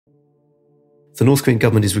the North Korean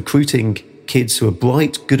government is recruiting kids who are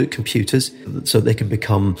bright, good at computers, so they can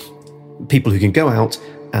become people who can go out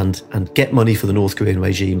and get money for the North Korean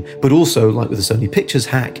regime, but also, like with the Sony Pictures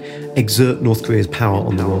hack, exert North Korea's power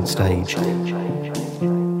on the world stage.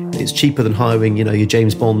 It's cheaper than hiring, your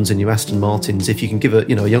James Bonds and your Aston Martins. If you can give a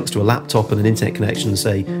youngster a laptop and an internet connection and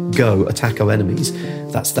say, go, attack our enemies,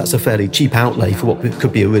 that's a fairly cheap outlay for what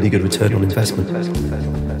could be a really good return on investment.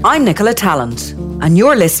 I'm Nicola Tallant, and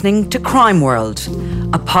you're listening to Crime World,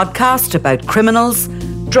 a podcast about criminals,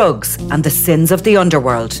 drugs, and the sins of the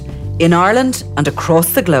underworld in Ireland and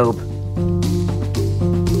across the globe.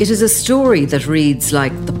 It is a story that reads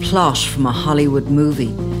like the plot from a Hollywood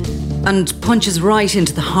movie and punches right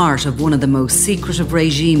into the heart of one of the most secretive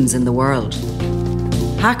regimes in the world.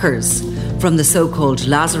 Hackers from the so-called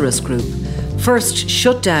Lazarus Group first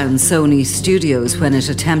shut down Sony Studios when it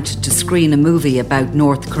attempted to screen a movie about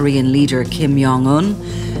North Korean leader Kim Jong-un,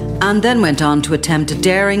 and then went on to attempt a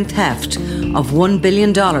daring theft of $1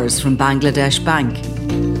 billion from Bangladesh Bank.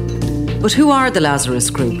 But who are the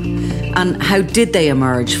Lazarus Group, and how did they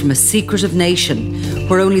emerge from a secretive nation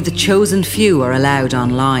where only the chosen few are allowed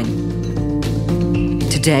online?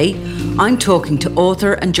 Today, I'm talking to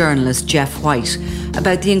author and journalist Jeff White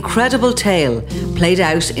about the incredible tale played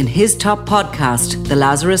out in his top podcast, The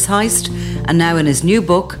Lazarus Heist, and now in his new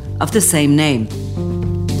book of the same name.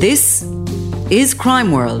 This is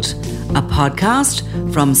Crime World, a podcast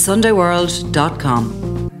from SundayWorld.com.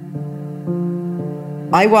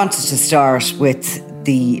 I wanted to start with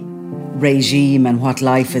the regime and what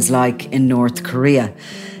life is like in North Korea.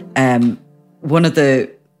 One of the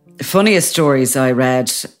funniest stories I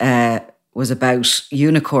read was about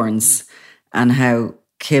unicorns and how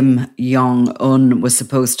Kim Jong-un was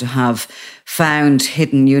supposed to have found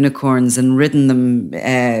hidden unicorns and ridden them,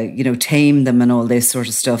 tamed them and all this sort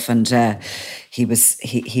of stuff. And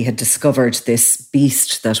he had discovered this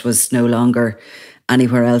beast that was no longer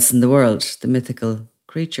anywhere else in the world, the mythical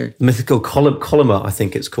creature. Mythical Kolima, I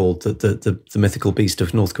think it's called, the mythical beast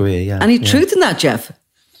of North Korea, yeah. Any truth in that, Jeff?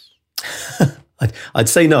 I'd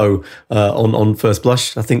say no on first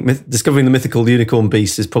blush. I think discovering the mythical unicorn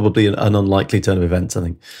beast is probably an unlikely turn of events, I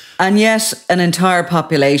think. And yet an entire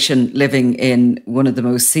population living in one of the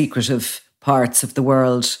most secretive parts of the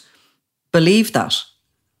world believe that.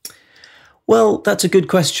 Well, that's a good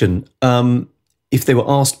question. If they were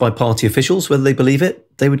asked by party officials whether they believe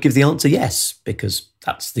it, they would give the answer yes, because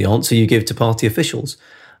that's the answer you give to party officials.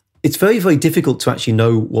 It's very, very difficult to actually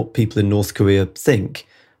know what people in North Korea think,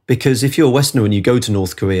 because if you're a Westerner and you go to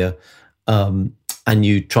North Korea and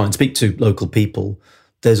you try and speak to local people,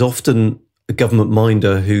 there's often a government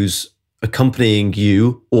minder who's accompanying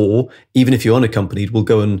you, or even if you're unaccompanied, will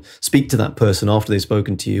go and speak to that person after they've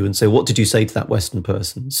spoken to you and say, what did you say to that Western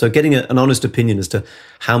person? So getting an honest opinion as to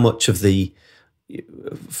how much of the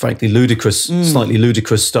frankly slightly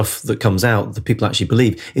ludicrous stuff that comes out that people actually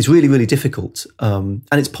believe is really, really difficult. And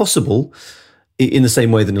it's possible in the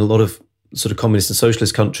same way that in a lot of sort of communist and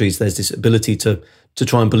socialist countries, there's this ability to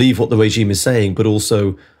try and believe what the regime is saying, but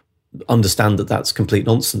also understand that that's complete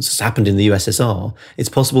nonsense. It's happened in the USSR. It's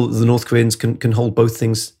possible that the North Koreans can hold both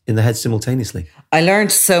things in their heads simultaneously. I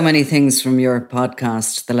learned so many things from your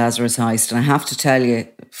podcast, The Lazarus Heist, and I have to tell you,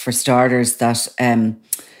 for starters, that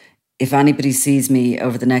if anybody sees me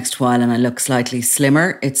over the next while and I look slightly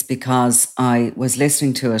slimmer, it's because I was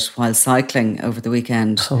listening to it while cycling over the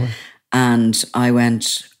weekend. Oh. And I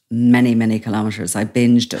went many, many kilometres. I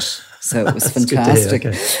binged it. So it was fantastic.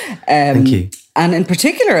 Okay. Thank you. And in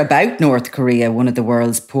particular about North Korea, one of the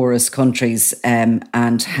world's poorest countries, and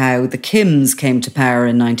how the Kims came to power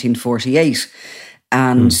in 1948.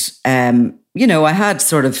 And, I had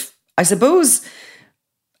sort of, I suppose,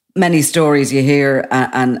 many stories you hear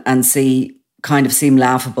and see kind of seem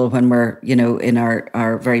laughable when we're, in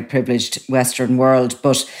our very privileged Western world.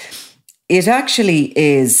 But it actually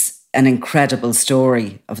is an incredible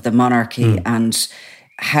story of the monarchy and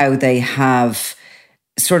how they have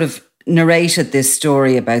sort of narrated this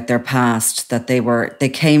story about their past, that they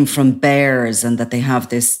came from bears and that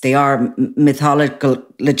they are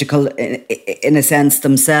mythological in a sense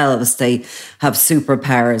themselves. They have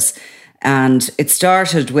superpowers. And it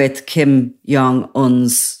started with Kim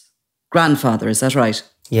Jong-un's grandfather, is that right?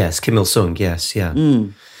 Yes, Kim Il-sung, yes, yeah.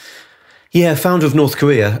 Yeah, founder of North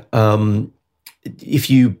Korea. If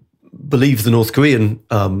you believe the North Korean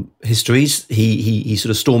histories, he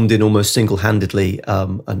sort of stormed in almost single-handedly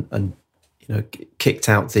and kicked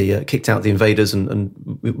out the invaders and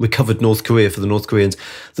recovered North Korea for the North Koreans.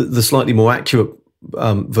 The slightly more accurate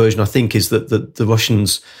version, I think, is that the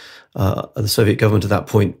Russians, the Soviet government at that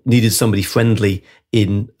point, needed somebody friendly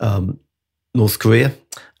in North Korea,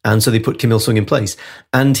 And so they put Kim Il-sung in place.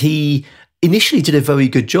 And he initially did a very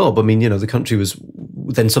good job. I mean, the country was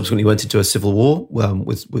then subsequently went into a civil war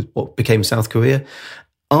with what became South Korea.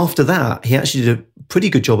 After that, he actually did a pretty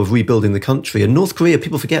good job of rebuilding the country. And North Korea,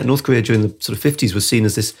 people forget, North Korea during the sort of 50s was seen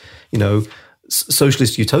as this,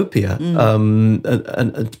 socialist utopia, and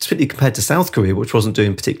particularly compared to South Korea, which wasn't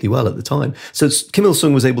doing particularly well at the time. So Kim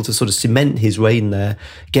Il-sung was able to sort of cement his reign there,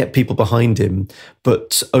 get people behind him,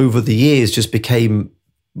 but over the years just became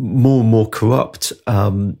more and more corrupt,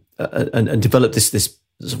 and developed this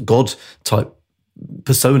sort of God-type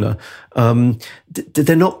persona.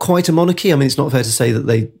 They're not quite a monarchy. I mean, it's not fair to say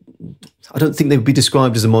that I don't think they would be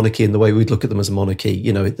described as a monarchy in the way we'd look at them as a monarchy.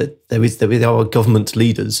 That there are government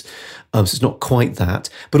leaders, so it's not quite that.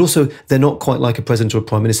 But also, they're not quite like a president or a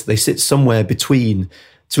prime minister. They sit somewhere between.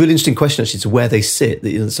 It's a really interesting question, actually, to where they sit.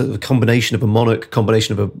 Sort of a combination of a monarch, a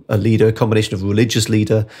combination of a leader, a combination of a religious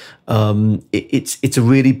leader. It's a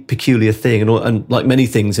really peculiar thing, and like many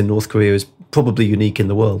things in North Korea, is probably unique in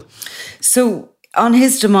the world. So, on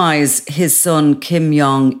his demise, his son Kim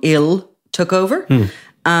Jong-il took over,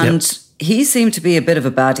 and he seemed to be a bit of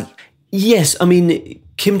a baddie. Yes, I mean,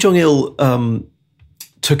 Kim Jong-il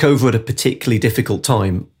took over at a particularly difficult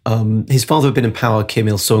time. His father had been in power, Kim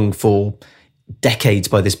Il-sung, for decades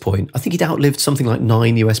by this point. I think he'd outlived something like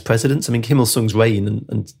 9 US presidents. I mean, Kim Il-sung's reign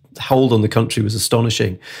and hold on the country was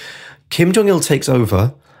astonishing. Kim Jong-il takes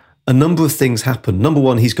over. A number of things happen. Number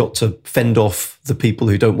one, he's got to fend off the people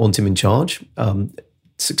who don't want him in charge.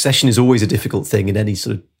 Succession is always a difficult thing in any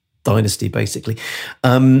sort of dynasty, basically.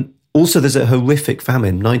 Also, there's a horrific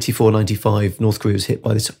famine. 94, 95, North Korea was hit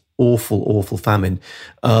by this awful, awful famine.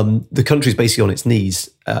 The country's basically on its knees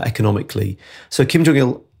economically. So Kim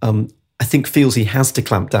Jong-il, I think, feels he has to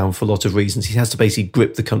clamp down for a lot of reasons. He has to basically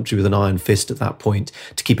grip the country with an iron fist at that point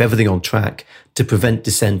to keep everything on track, to prevent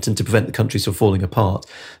dissent and to prevent the country from falling apart.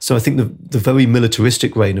 So I think the very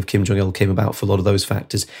militaristic reign of Kim Jong-il came about for a lot of those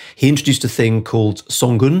factors. He introduced a thing called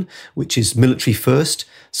Songun, which is military first.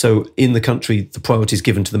 So in the country, the priority is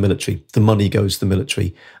given to the military. The money goes to the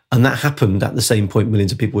military. And that happened at the same point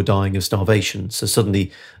millions of people were dying of starvation. So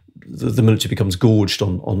suddenly the military becomes gorged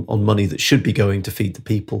on money that should be going to feed the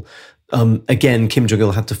people. Again, Kim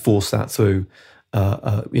Jong-il had to force that through,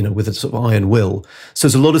 with a sort of iron will. So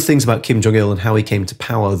there's a lot of things about Kim Jong-il and how he came to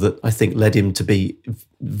power that I think led him to be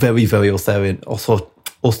very, very authoritarian,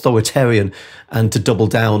 and to double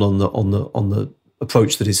down on the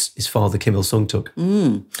approach that his father Kim Il-sung took.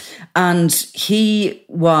 And he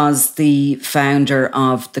was the founder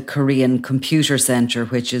of the Korean Computer Center,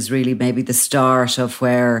 which is really maybe the start of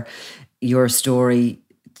where your story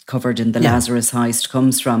covered in the Lazarus heist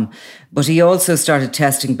comes from. But he also started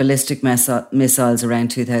testing ballistic missiles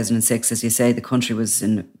around 2006. As you say, the country was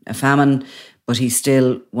in a famine, but he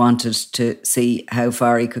still wanted to see how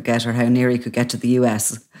far he could get or how near he could get to the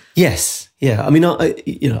US. Yes, yeah. I mean,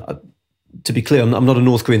 to be clear, I'm not a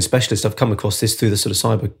North Korean specialist. I've come across this through the sort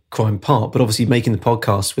of cybercrime part, but obviously making the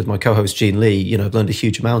podcast with my co-host Jean Lee, I've learned a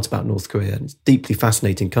huge amount about North Korea, and it's a deeply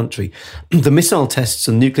fascinating country. The missile tests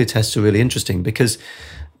and nuclear tests are really interesting because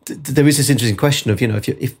there is this interesting question of,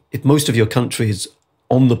 if most of your country is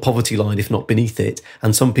on the poverty line, if not beneath it,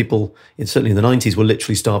 and some people, certainly in the 90s, were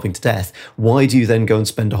literally starving to death, why do you then go and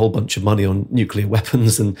spend a whole bunch of money on nuclear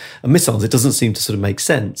weapons and missiles? It doesn't seem to sort of make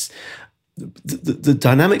sense. The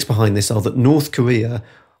dynamics behind this are that North Korea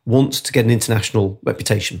wants to get an international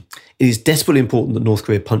reputation. It is desperately important that North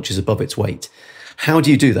Korea punches above its weight. How do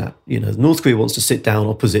you do that? North Korea wants to sit down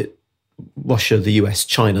opposite Russia, the US,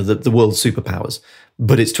 China, the world's superpowers,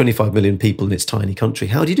 but it's 25 million people in its tiny country.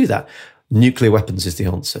 How do you do that? Nuclear weapons is the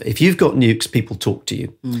answer. If you've got nukes, people talk to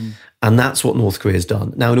you. And that's what North Korea has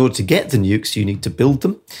done. Now, in order to get the nukes, you need to build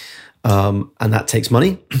them. And that takes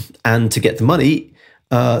money. And to get the money,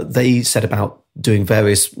 they set about doing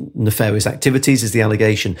various nefarious activities, is the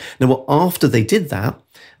allegation. Now, after they did that,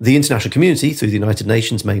 the international community, through the United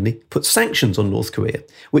Nations mainly, put sanctions on North Korea,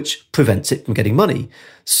 which prevents it from getting money.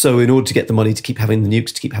 So in order to get the money to keep having the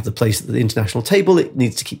nukes, to have the place at the international table, it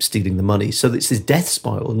needs to keep stealing the money. So it's this death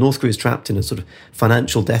spiral. North Korea is trapped in a sort of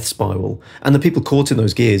financial death spiral. And the people caught in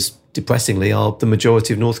those gears, depressingly, are the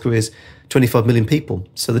majority of North Korea's 25 million people.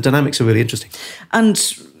 So the dynamics are really interesting. And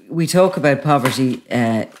we talk about poverty,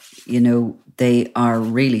 they are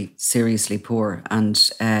really seriously poor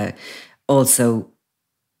and also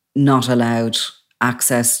not allowed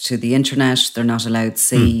access to the internet. They're not allowed to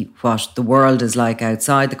see what the world is like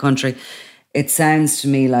outside the country. It sounds to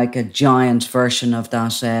me like a giant version of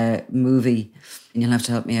that movie. And you'll have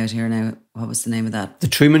to help me out here now. What was the name of that? The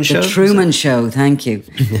Truman Show? The Truman Show, thank you.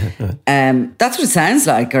 That's what it sounds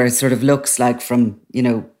like, or it sort of looks like from,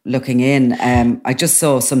 looking in. I just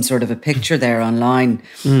saw some sort of a picture there online,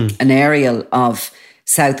 an aerial of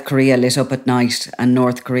South Korea lit up at night and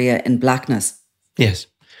North Korea in blackness. Yes.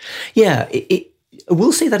 Yeah,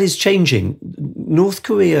 we'll say that is changing. North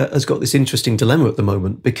Korea has got this interesting dilemma at the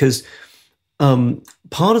moment because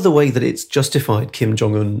part of the way that it's justified Kim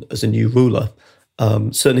Jong-un as a new ruler,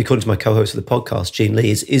 certainly according to my co-host of the podcast, Jean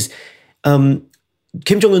Lee, is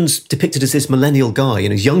Kim Jong-un's depicted as this millennial guy,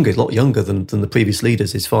 he's younger, a lot younger than the previous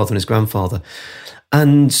leaders, his father and his grandfather.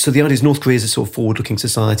 And so the idea is North Korea is a sort of forward-looking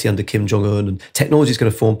society under Kim Jong-un, and technology is going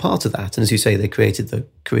to form part of that. And as you say, they created the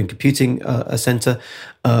Korean Computing Center.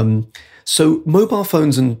 So mobile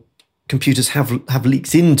phones and computers have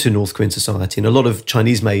leaked into North Korean society, and a lot of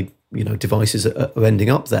Chinese-made devices are ending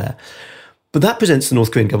up there. But that presents the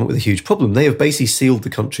North Korean government with a huge problem. They have basically sealed the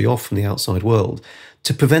country off from the outside world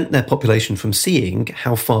to prevent their population from seeing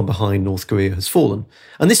how far behind North Korea has fallen.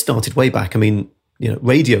 And this started way back.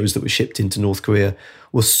 Radios that were shipped into North Korea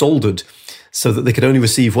were soldered so that they could only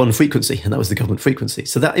receive one frequency, and that was the government frequency.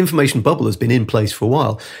 So that information bubble has been in place for a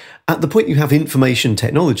while. At the point you have information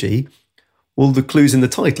technology, well, the clue's in the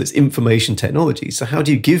title. It's information technology. So how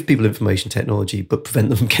do you give people information technology but prevent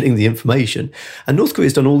them from getting the information? And North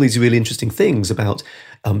Korea's done all these really interesting things about,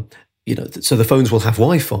 so the phones will have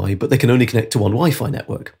Wi-Fi, but they can only connect to one Wi-Fi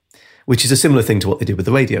network, which is a similar thing to what they did with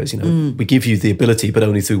the radios. We give you the ability, but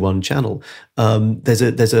only through one channel. There's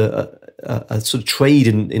a sort of trade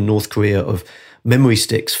in North Korea of memory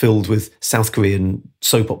sticks filled with South Korean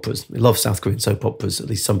soap operas. We love South Korean soap operas, at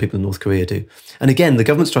least some people in North Korea do. And again, the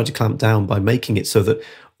government's trying to clamp down by making it so that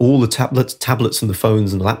all the tablets and the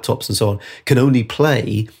phones and the laptops and so on can only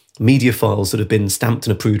play media files that have been stamped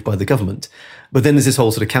and approved by the government. But then there's this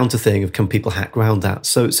whole sort of counter thing of can people hack around that?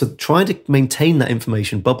 So trying to maintain that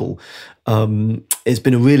information bubble has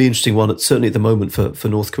been a really interesting one, certainly at the moment for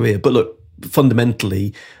North Korea. But look,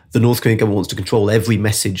 fundamentally, the North Korean government wants to control every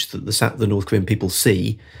message that the North Korean people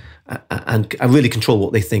see and really control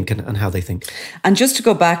what they think and how they think. And just to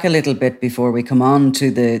go back a little bit before we come on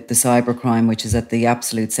to the cybercrime, which is at the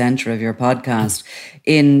absolute centre of your podcast,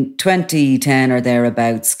 in 2010 or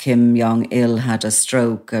thereabouts, Kim Jong-il had a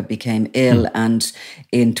stroke, became ill, and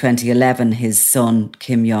in 2011, his son,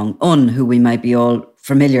 Kim Jong-un, who we might be all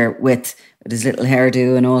familiar with his little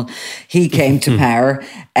hairdo and all, he came to power.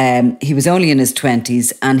 He was only in his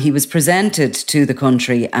 20s, and he was presented to the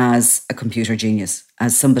country as a computer genius,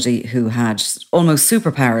 as somebody who had almost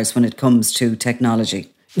superpowers when it comes to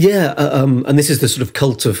technology. Yeah, and this is the sort of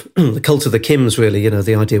cult of the Kims, really.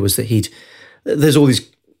 The idea was that there's all these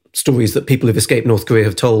stories that people who've escaped North Korea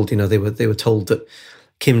have told. They were told that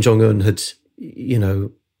Kim Jong-un had,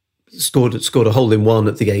 scored a hole-in-one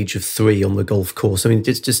at the age of 3 on the golf course. I mean,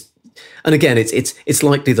 it's just. And again, it's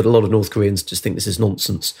likely that a lot of North Koreans just think this is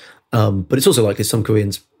nonsense, but it's also likely some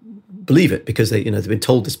Koreans believe it because they've been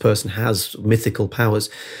told this person has mythical powers.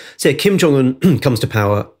 So yeah, Kim Jong-un comes to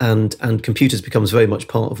power, and computers becomes very much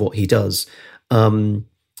part of what he does. As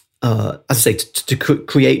I say, to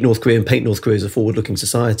create North Korea and paint North Korea as a forward-looking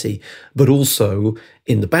society, but also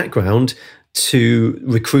in the background to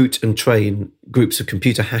recruit and train groups of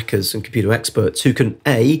computer hackers and computer experts who can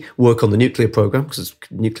A, work on the nuclear program, because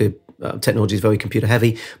nuclear technology is very computer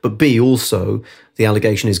heavy, but B, also the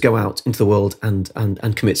allegation is go out into the world and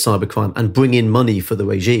commit cybercrime and bring in money for the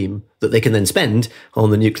regime that they can then spend on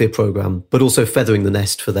the nuclear program, but also feathering the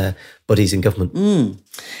nest for their buddies in government.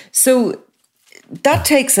 So that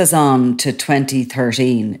takes us on to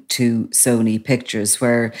 2013 to Sony Pictures,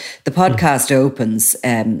 where the podcast opens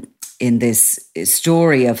in this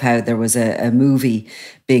story of how there was a movie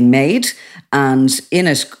being made. And in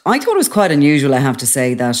it, I thought it was quite unusual, I have to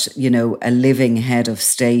say, that, a living head of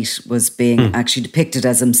state was being actually depicted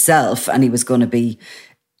as himself, and he was going to be,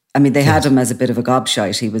 they had him as a bit of a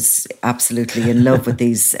gobshite. He was absolutely in love with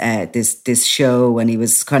this show, and he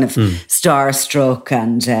was kind of starstruck,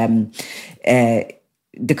 and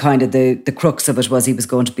the crux of it was he was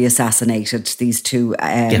going to be assassinated. These two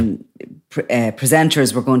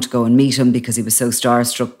presenters were going to go and meet him because he was so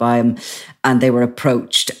starstruck by him, and they were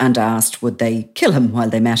approached and asked would they kill him while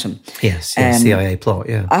they met him. Yes, CIA plot,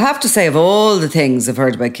 yeah. I have to say, of all the things I've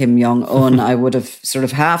heard about Kim Jong-un, I would have sort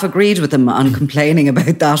of half agreed with him on complaining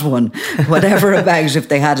about that one, whatever about if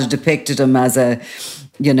they had depicted him as a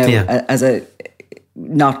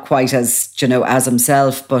not quite as, as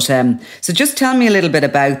himself. But so just tell me a little bit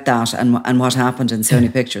about that and what happened in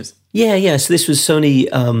Sony Pictures. Yeah. So this was Sony.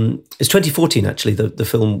 It's 2014, actually, the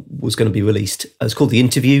film was going to be released. It's called The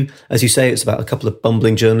Interview. As you say, it's about a couple of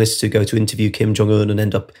bumbling journalists who go to interview Kim Jong-un and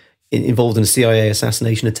end up involved in a CIA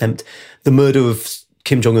assassination attempt. The murder of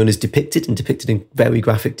Kim Jong-un is depicted in very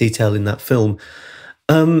graphic detail in that film.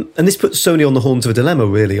 And this puts Sony on the horns of a dilemma,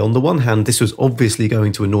 really. On the one hand, this was obviously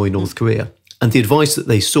going to annoy North Korea. And the advice that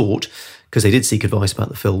they sought, because they did seek advice about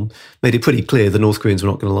the film, made it pretty clear the North Koreans were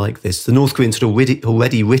not going to like this. The North Koreans had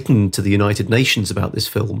already written to the United Nations about this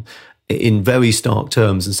film in very stark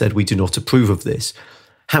terms and said, we do not approve of this.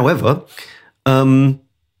 However,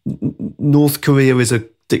 North Korea is a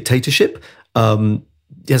dictatorship.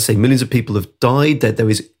 As I say, millions of people have died. There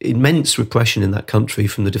is immense repression in that country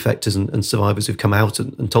from the defectors and survivors who've come out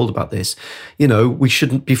and told about this. We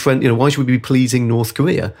shouldn't be friendly. Why should we be pleasing North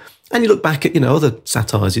Korea? And you look back at, other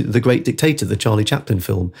satires, The Great Dictator, the Charlie Chaplin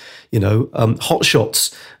film, Hot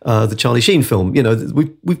Shots, the Charlie Sheen film.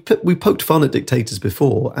 We've poked fun at dictators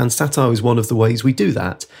before, and satire is one of the ways we do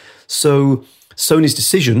that. So Sony's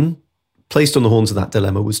decision, placed on the horns of that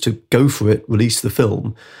dilemma, was to go for it, release the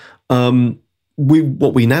film.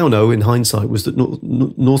 What we now know in hindsight was that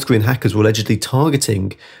North Korean hackers were allegedly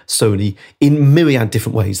targeting Sony in myriad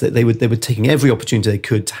different ways. That they were taking every opportunity they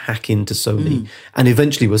could to hack into Sony, and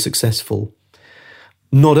eventually were successful.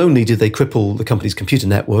 Not only did they cripple the company's computer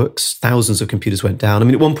networks, thousands of computers went down.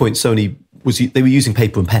 At one point, Sony they were using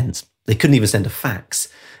paper and pens. They couldn't even send a fax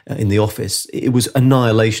in the office. It was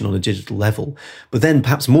annihilation on a digital level. But then,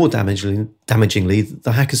 perhaps more damagingly,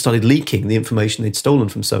 the hackers started leaking the information they'd stolen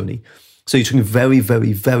from Sony. So you're talking very,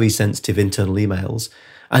 very, very sensitive internal emails.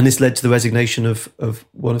 And this led to the resignation of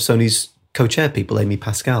one of Sony's co-chair people, Amy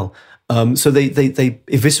Pascal. So they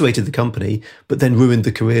eviscerated the company, but then ruined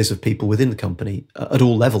the careers of people within the company at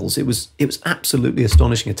all levels. It was absolutely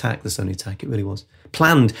astonishing attack, the Sony attack. It really was.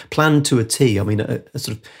 Planned to a T. A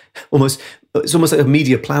sort of it's almost like a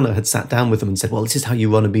media planner had sat down with them and said, well, this is how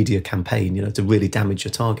you run a media campaign, to really damage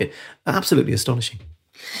your target. Absolutely astonishing.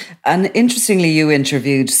 And interestingly, you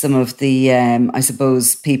interviewed some of the, I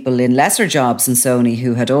suppose, people in lesser jobs in Sony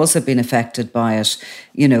who had also been affected by it,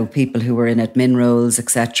 people who were in admin roles,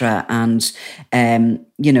 etc. And,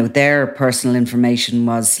 their personal information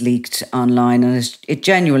was leaked online, and it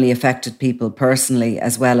genuinely affected people personally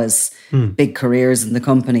as well as big careers in the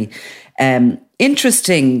company.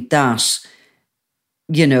 Interesting that,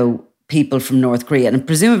 people from North Korea, and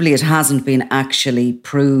presumably it hasn't been actually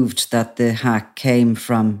proved that the hack came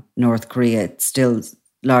from North Korea. It's still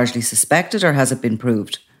largely suspected, or has it been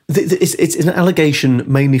proved? It's an allegation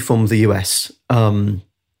mainly from the US. I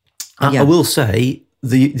will say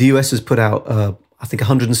the US has put out, I think, a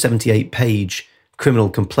 178-page criminal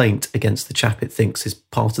complaint against the chap it thinks is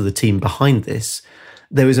part of the team behind this.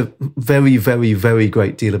 There is a very, very, very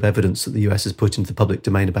great deal of evidence that the US has put into the public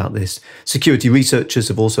domain about this. Security researchers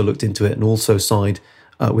have also looked into it and also side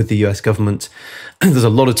with the US government. There's a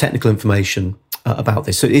lot of technical information about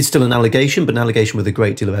this. So it's still an allegation, but an allegation with a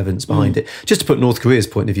great deal of evidence behind it. Just to put North Korea's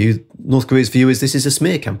point of view, North Korea's view is this is a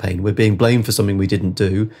smear campaign. We're being blamed for something we didn't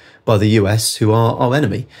do by the US, who are our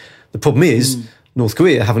enemy. The problem is, North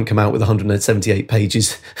Korea haven't come out with 178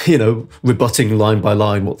 pages, rebutting line by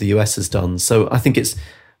line what the US has done. So I think it's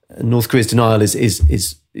North Korea's denial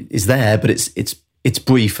is there, but it's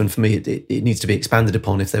brief, and for me it needs to be expanded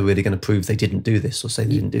upon if they're really going to prove they didn't do this or say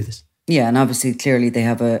they didn't do this. Yeah, and obviously clearly they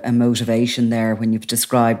have a motivation there when you've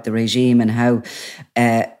described the regime and how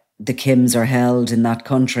the Kims are held in that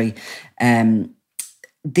country.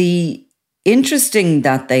 The interesting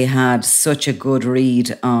that they had such a good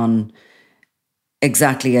read on,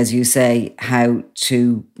 exactly as you say, how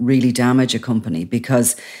to really damage a company,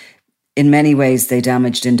 because in many ways they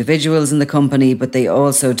damaged individuals in the company, but they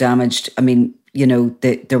also damaged,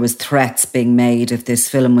 there was threats being made if this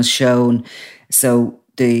film was shown. So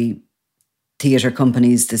the theatre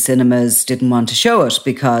companies, the cinemas didn't want to show it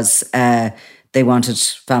because they wanted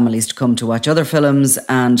families to come to watch other films,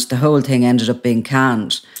 and the whole thing ended up being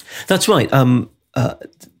canned. That's right.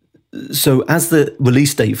 So as the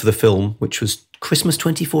release date for the film, which was Christmas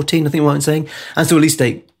 2014, I think I'm right in saying, as the release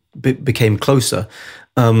date became closer,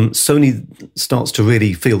 Sony starts to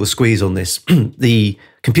really feel the squeeze on this. The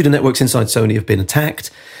computer networks inside Sony have been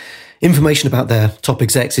attacked. Information about their top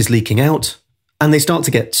execs is leaking out, and they start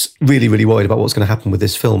to get really, really worried about what's going to happen with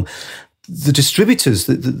this film. The distributors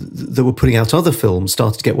that were putting out other films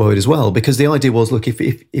started to get worried as well, because the idea was, look,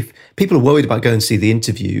 if people are worried about going to see The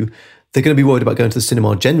Interview, they're going to be worried about going to the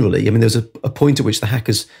cinema generally. There's a point at which the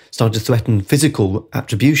hackers started to threaten physical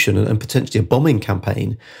attribution and potentially a bombing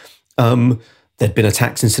campaign. there'd been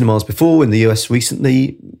attacks in cinemas before in the US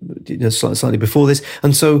recently, slightly before this.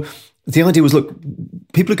 And so the idea was, look,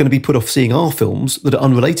 people are going to be put off seeing our films that are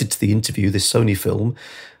unrelated to The Interview, this Sony film,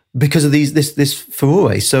 because of this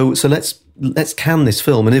furore. So let's can this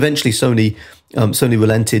film. And eventually Sony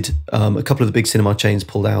relented. A couple of the big cinema chains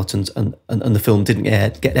pulled out, and the film didn't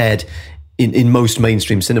get aired in most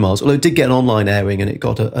mainstream cinemas, although it did get an online airing, and it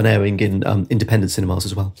got an airing in independent cinemas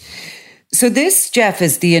as well. So this, Jeff,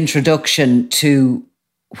 is the introduction to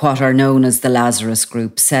what are known as the Lazarus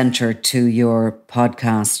Group, centre to your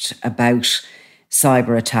podcast about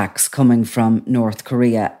cyber attacks coming from North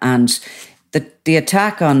Korea. And the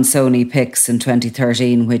attack on Sony Pix in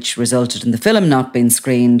 2013, which resulted in the film not being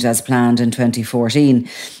screened as planned in 2014,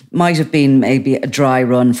 might have been maybe a dry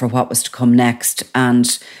run for what was to come next.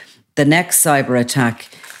 And the next cyber attack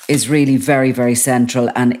is really very, very central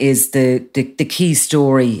and is the key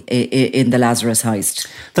story in the Lazarus heist.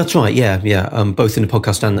 That's right, yeah. Both in the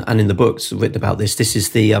podcast and in the books written about this. This is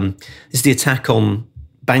the attack on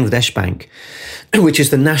Bangladesh Bank, which is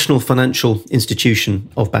the national financial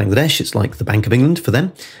institution of Bangladesh. It's like the Bank of England for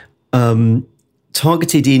them.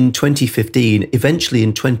 Targeted in 2015, eventually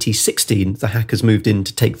in 2016, the hackers moved in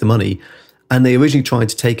to take the money, and they originally tried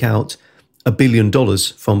to take out $1 billion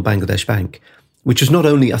from Bangladesh Bank, which was not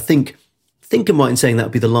only, I think I'm right in saying that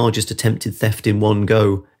would be the largest attempted theft in one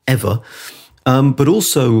go ever, but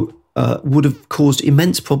also would have caused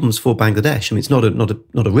immense problems for Bangladesh. I mean, it's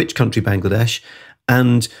not a rich country, Bangladesh,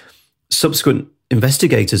 and subsequent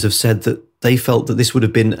investigators have said that they felt that this would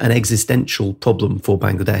have been an existential problem for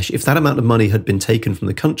Bangladesh. If that amount of money had been taken from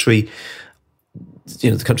the country,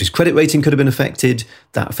 the country's credit rating could have been affected.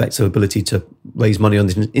 That affects their ability to raise money on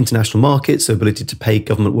the international markets, their ability to pay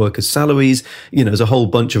government workers' salaries. There's a whole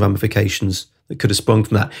bunch of ramifications that could have sprung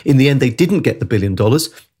from that. In the end, they didn't get the $1 billion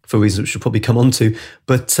for reasons which we'll probably come on to.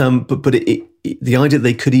 But the idea that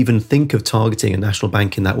they could even think of targeting a national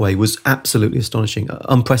bank in that way was absolutely astonishing,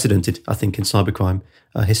 unprecedented, I think, in cybercrime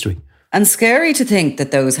history. And scary to think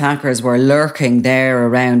that those hackers were lurking there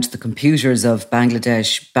around the computers of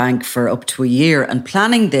Bangladesh Bank for up to a year and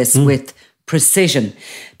planning this with precision.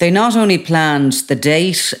 They not only planned the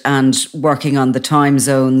date and working on the time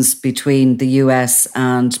zones between the US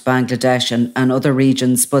and Bangladesh and other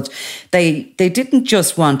regions, but they didn't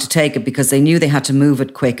just want to take it because they knew they had to move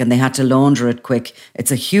it quick and they had to launder it quick.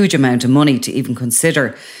 It's a huge amount of money to even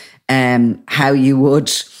consider how you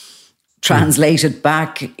would translate it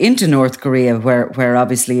back into North Korea, where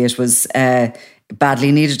obviously it was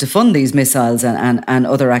badly needed to fund these missiles and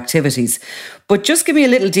other activities. But just give me a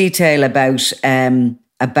little detail about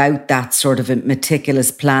that sort of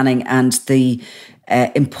meticulous planning and the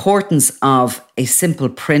importance of a simple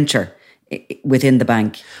printer within the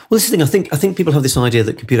bank. Well, this is the thing. I think people have this idea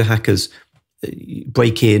that computer hackers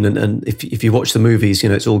break in and if you watch the movies,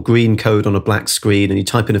 it's all green code on a black screen and you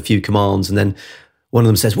type in a few commands and then one of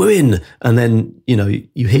them says, "We're in." And then, you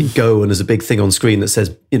hit go and there's a big thing on screen that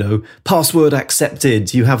says, "Password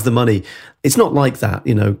accepted, you have the money." It's not like that.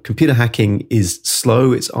 Computer hacking is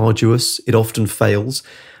slow, it's arduous, it often fails.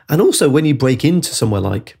 And also when you break into somewhere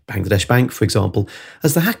like Bangladesh Bank, for example,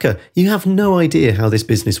 as the hacker, you have no idea how this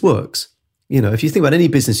business works. If you think about any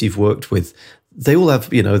business you've worked with, they all have,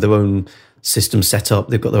 their own system set up.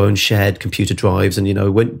 They've got their own shared computer drives.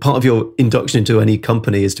 And, when part of your induction into any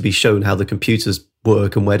company is to be shown how the computers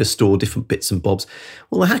work and where to store different bits and bobs.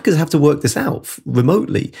 Well, the hackers have to work this out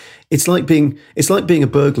remotely. It's like being a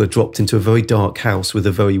burglar dropped into a very dark house with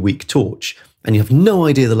a very weak torch, and you have no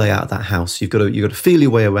idea the layout of that house. You've got to feel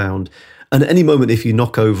your way around. And at any moment, if you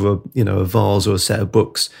knock over a vase or a set of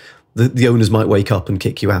books, the owners might wake up and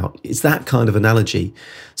kick you out. It's that kind of analogy.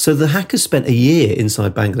 So the hackers spent a year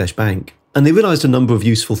inside Bangladesh Bank, and they realised a number of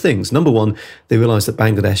useful things. Number one, they realised that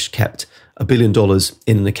Bangladesh kept $1 billion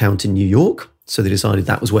in an account in New York. So they decided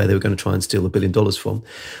that was where they were going to try and steal $1 billion from.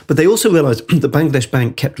 But they also realised that Bangladesh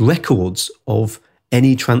Bank kept records of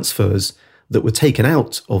any transfers that were taken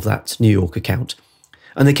out of that New York account.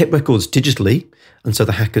 And they kept records digitally. And so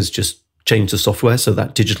the hackers just changed the software so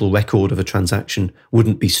that digital record of a transaction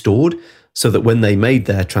wouldn't be stored, so that when they made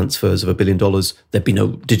their transfers of $1 billion, there'd be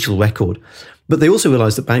no digital record. But they also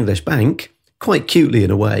realised that Bangladesh Bank, quite cutely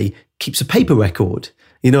in a way, keeps a paper record.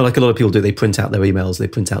 Like a lot of people do, they print out their emails, they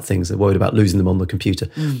print out things, they're worried about losing them on the computer.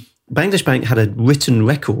 Bangladesh Bank had a written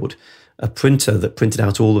record, a printer that printed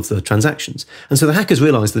out all of the transactions. And so the hackers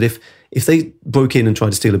realised that if they broke in and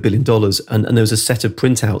tried to steal $1 billion and there was a set of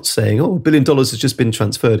printouts saying, $1 billion has just been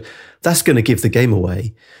transferred, that's going to give the game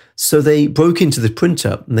away. So they broke into the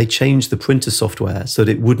printer and they changed the printer software so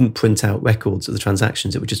that it wouldn't print out records of the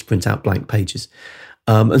transactions, it would just print out blank pages.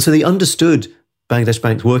 And so they understood Bangladesh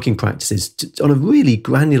Bank's working practices on a really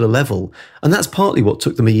granular level. And that's partly what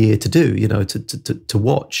took them a year to do, to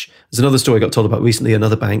watch. There's another story I got told about recently,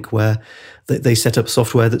 another bank where they set up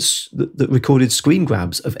software that recorded screen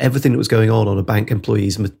grabs of everything that was going on a bank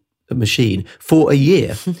employee's machine for a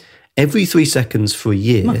year. Every 3 seconds for a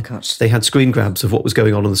year, they had screen grabs of what was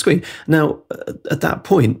going on the screen. Now, at that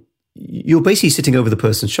point, you're basically sitting over the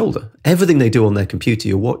person's shoulder. Everything they do on their computer,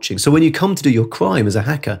 you're watching. So when you come to do your crime as a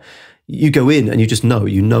hacker, you go in and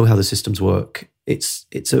you know how the systems work.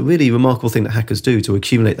 It's a really remarkable thing that hackers do to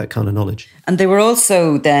accumulate that kind of knowledge. And they were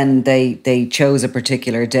also then, they chose a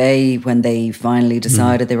particular day when they finally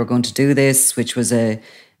decided they were going to do this, which was a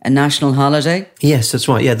national holiday. Yes, that's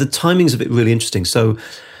right. Yeah, the timing's of it really interesting. So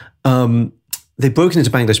they've broken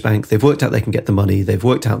into Bangladesh Bank. They've worked out they can get the money. They've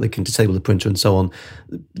worked out they can disable the printer and so on.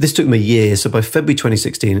 This took them a year. So by February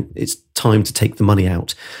 2016, it's time to take the money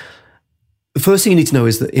out. The first thing you need to know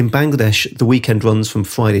is that in Bangladesh, the weekend runs from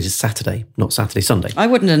Friday to Saturday, not Saturday, Sunday. I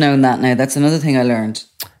wouldn't have known that now. That's another thing I learned.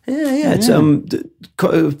 Yeah. It's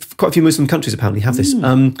quite a few Muslim countries apparently have this.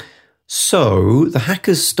 So the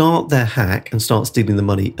hackers start their hack and start stealing the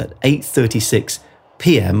money at 8:36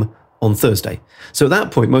 p.m. on Thursday. So at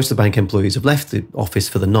that point, most of the bank employees have left the office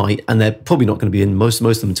for the night, and they're probably not going to be in, most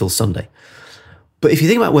of them, until Sunday. But if you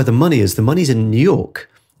think about where the money's in New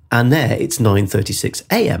York, and there it's 9:36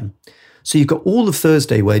 a.m. So you've got all of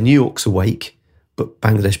Thursday where New York's awake, but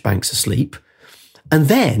Bangladesh Bank's asleep. And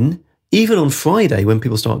then, even on Friday, when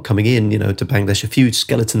people start coming in, to Bangladesh, a few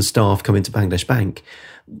skeleton staff come into Bangladesh Bank,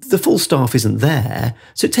 the full staff isn't there.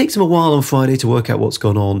 So it takes them a while on Friday to work out what's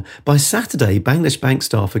gone on. By Saturday, Bangladesh Bank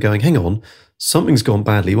staff are going, hang on, something's gone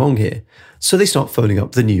badly wrong here. So they start phoning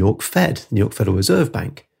up the New York Fed, the New York Federal Reserve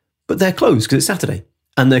Bank. But they're closed because it's Saturday.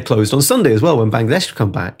 And they're closed on Sunday as well when Bangladesh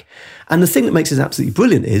come back. And the thing that makes this absolutely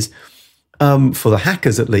brilliant is, for the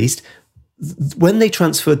hackers at least, when they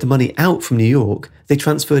transferred the money out from New York, they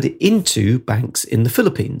transferred it into banks in the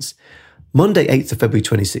Philippines. Monday, 8th of February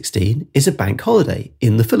 2016 is a bank holiday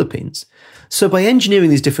in the Philippines. So by engineering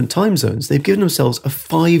these different time zones, they've given themselves a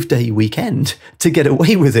 5-day weekend to get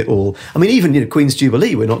away with it all. I mean, even Queen's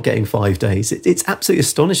Jubilee, we're not getting 5 days. It's absolutely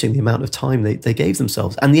astonishing the amount of time they gave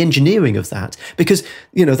themselves and the engineering of that. Because,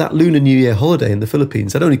 that Lunar New Year holiday in the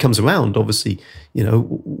Philippines, that only comes around, obviously,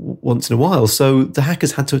 once in a while. So the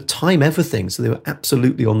hackers had to time everything. So they were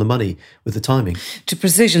absolutely on the money with the timing. To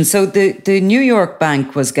precision. So the New York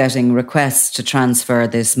bank was getting requests to transfer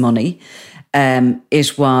this money.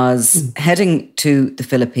 It was heading to the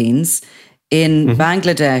Philippines. In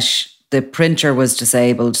Bangladesh, the printer was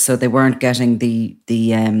disabled, so they weren't getting the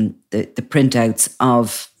printouts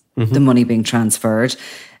of the money being transferred.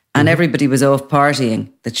 And everybody was off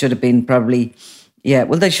partying. That should have been probably... Yeah,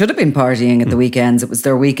 well, they should have been partying at the weekends. It was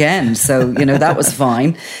their weekend. So, that was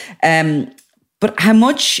fine. But how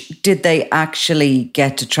much did they actually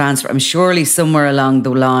get to transfer? I'm surely somewhere along the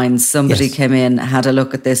line, somebody came in, had a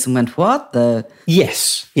look at this and went, what the...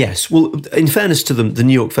 Yes. Well, in fairness to them, the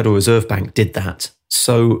New York Federal Reserve Bank did that.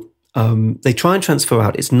 So they try and transfer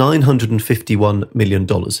out. It's $951 million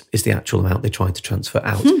is the actual amount they tried to transfer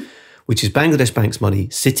out, which is Bangladesh Bank's money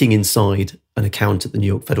sitting inside an account at the New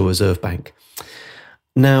York Federal Reserve Bank.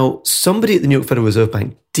 Now, somebody at the New York Federal Reserve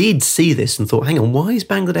Bank did see this and thought, hang on, why is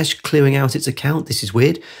Bangladesh clearing out its account? This is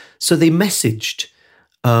weird. So they messaged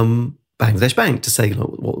Bangladesh Bank to say,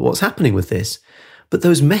 what's happening with this? But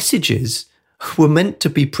those messages were meant to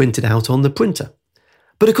be printed out on the printer.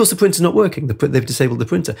 But of course, the printer's not working. They've disabled the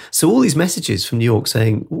printer. So all these messages from New York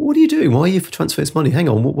saying, what are you doing? Why are you transferring this money? Hang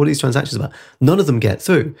on, what are these transactions about? None of them get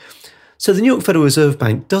through. So the New York Federal Reserve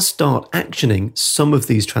Bank does start actioning some of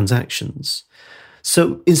these transactions.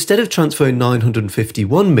 So instead of transferring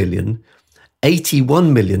 $951 million,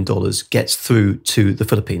 $81 million gets through to the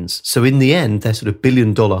Philippines. So in the end, their sort of $1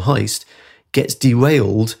 billion heist gets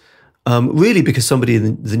derailed, really because somebody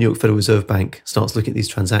in the New York Federal Reserve Bank starts looking at these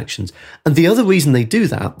transactions. And the other reason they do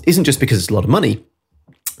that isn't just because it's a lot of money.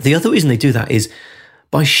 The other reason they do that is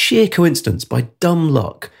by sheer coincidence, by dumb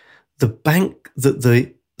luck, the bank that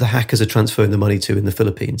the hackers are transferring the money to in the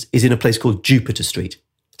Philippines is in a place called Jupiter Street.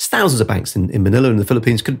 There's thousands of banks in Manila and the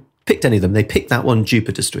Philippines. Could have picked any of them. They picked that one,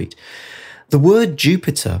 Jupiter Street. The word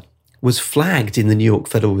Jupiter was flagged in the New York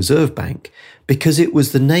Federal Reserve Bank because it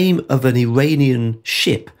was the name of an Iranian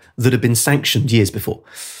ship that had been sanctioned years before.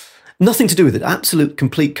 Nothing to do with it. Absolute,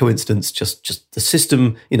 complete coincidence. Just the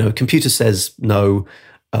system, computer says no.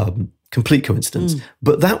 Complete coincidence.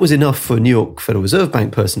 But that was enough for a New York Federal Reserve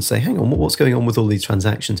Bank person to say, hang on, what's going on with all these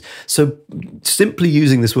transactions? So simply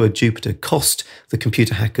using this word Jupiter cost the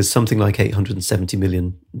computer hackers something like $870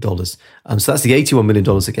 million. So that's the $81 million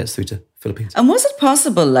that gets through to Philippines. And was it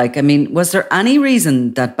possible, was there any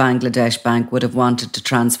reason that Bangladesh Bank would have wanted to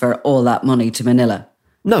transfer all that money to Manila?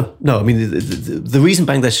 No. I mean, the reason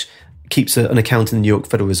Bangladesh keeps an account in the New York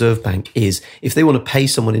Federal Reserve Bank is if they want to pay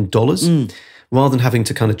someone in dollars, rather than having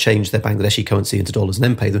to kind of change their Bangladeshi currency into dollars and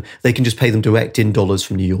then pay them, they can just pay them direct in dollars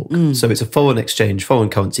from New York. So it's a foreign exchange, foreign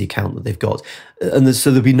currency account that they've got. And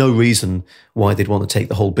so there'd be no reason why they'd want to take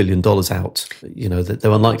the whole $1 billion out. That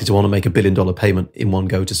they're unlikely to want to make $1 billion payment in one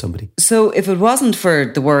go to somebody. So if it wasn't for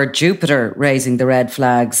the word Jupiter raising the red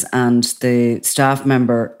flags and the staff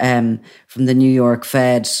member from the New York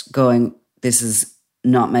Fed going, this is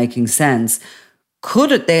not making sense,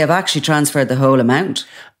 could they have actually transferred the whole amount?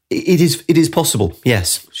 It is possible,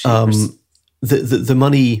 yes. The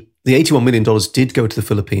money, the $81 million did go to the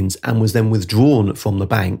Philippines and was then withdrawn from the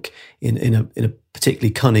bank in a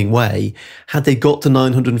particularly cunning way. Had they got the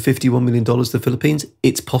 $951 million to the Philippines,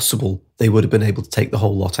 it's possible they would have been able to take the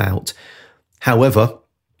whole lot out. However,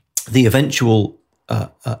 the eventual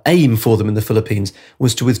aim for them in the Philippines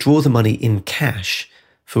was to withdraw the money in cash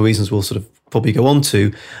for reasons we'll sort of probably go on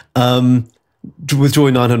to.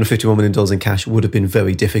 Withdrawing $951 million in cash would have been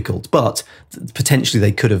very difficult, but potentially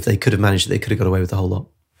they could have managed it. They could have got away with the whole lot.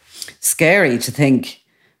 Scary to think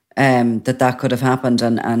that could have happened,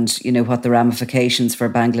 and what the ramifications for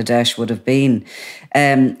Bangladesh would have been.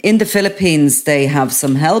 In the Philippines, they have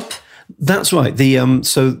some help. That's right.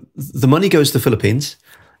 So the money goes to the Philippines.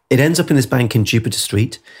 It ends up in this bank in Jupiter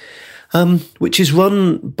Street, which is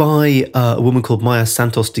run by a woman called Maya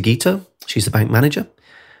Santos de Guita. She's the bank manager.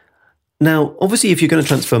 Now, obviously, if you're going to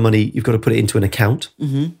transfer money, you've got to put it into an account.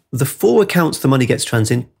 The 4 accounts the money gets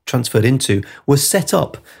transferred into were set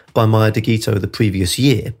up by Maya de Guita the previous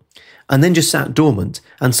year and then just sat dormant.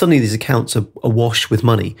 And suddenly these accounts are awash with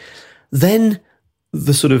money. Then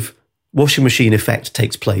the sort of washing machine effect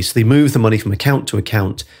takes place. They move the money from account to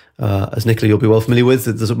account, as Nicola, you'll be well familiar with,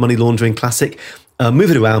 there's a money laundering classic.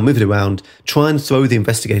 Move it around, try and throw the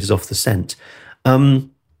investigators off the scent.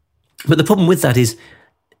 But the problem with that is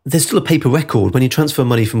there's still a paper record. When you transfer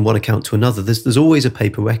money from one account to another, there's always a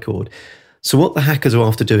paper record. So what the hackers are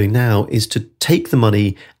after doing now is to take the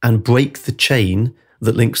money and break the chain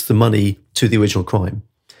that links the money to the original crime.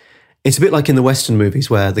 It's a bit like in the Western movies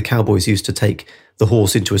where the cowboys used to take the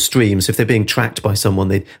horse into a stream. So if they're being tracked by someone,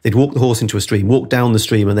 they'd walk the horse into a stream, walk down the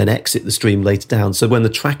stream, and then exit the stream later down. So when the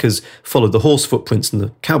trackers followed the horse footprints and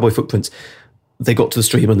the cowboy footprints, they got to the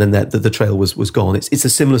stream and then the trail was gone. It's a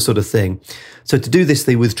similar sort of thing. So to do this,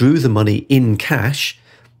 they withdrew the money in cash.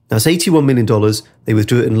 That's $81 million. They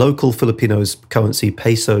withdrew it in local Filipinos currency,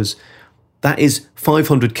 pesos. That is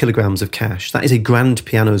 500 kilograms of cash. That is a grand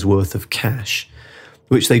piano's worth of cash,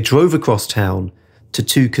 which they drove across town to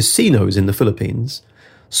 2 casinos in the Philippines,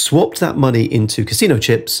 swapped that money into casino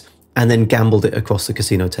chips, and then gambled it across the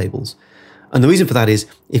casino tables. And the reason for that is,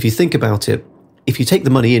 if you think about it, if you take the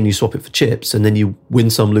money in, you swap it for chips, and then you win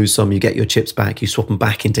some, lose some, you get your chips back, you swap them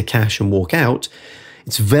back into cash and walk out,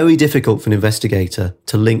 it's very difficult for an investigator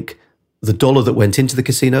to link the dollar that went into the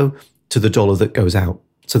casino to the dollar that goes out.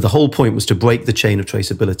 So the whole point was to break the chain of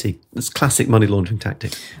traceability. It's classic money laundering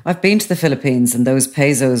tactic. I've been to the Philippines, and those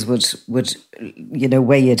pesos would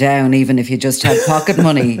weigh you down even if you just had pocket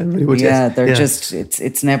money. Really would, yeah, yes. they're just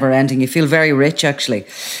it's never ending. You feel very rich actually,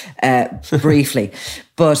 briefly.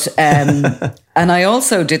 But and I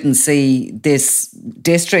also didn't see this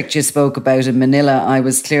district you spoke about in Manila. I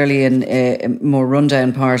was clearly in a more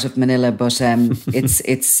rundown part of Manila, but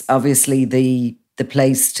it's obviously the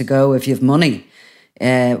place to go if you have money.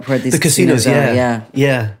 Where these the casinos are,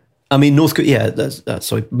 yeah. I mean,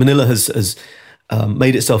 Manila has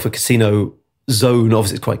made itself a casino zone.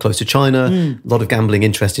 Obviously, it's quite close to China. A lot of gambling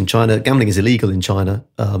interest in China. Gambling is illegal in China,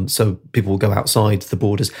 so people will go outside the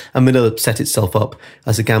borders. And Manila set itself up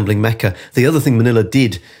as a gambling mecca. The other thing Manila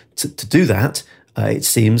did to do that, it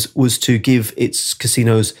seems, was to give its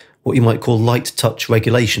casinos what you might call light touch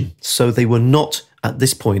regulation. So they were not, at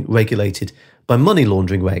this point, regulated by money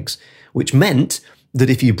laundering regs, which meant that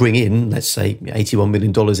if you bring in, let's say, $81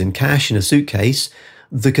 million in cash in a suitcase,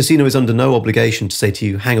 the casino is under no obligation to say to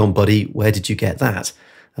you, hang on, buddy, where did you get that?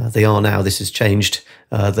 They are now, this has changed.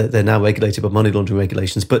 They're now regulated by money laundering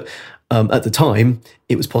regulations. But At the time,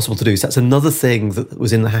 it was possible to do. So that's another thing that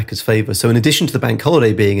was in the hackers' favour. So in addition to the bank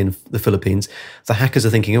holiday being in the Philippines, the hackers are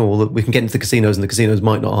thinking, oh, well, we can get into the casinos and the casinos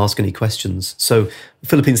might not ask any questions. So the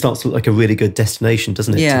Philippines starts to look like a really good destination,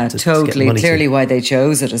 doesn't it? Yeah, totally. Clearly why they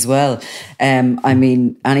chose it as well. I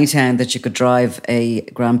mean, any town that you could drive a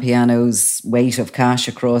grand piano's weight of cash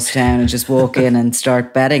across town and just walk in and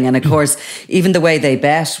start betting. And of course, even the way they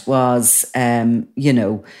bet was,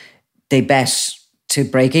 they bet to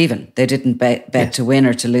break even. They didn't bet to win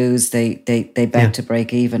or to lose. They bet to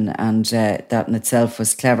break even, and that in itself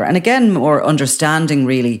was clever. And again, more understanding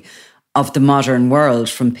really of the modern world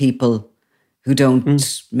from people who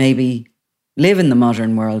don't maybe live in the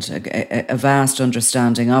modern world. A vast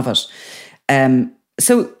understanding of it.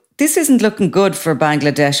 So this isn't looking good for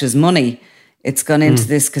Bangladesh's money. It's gone into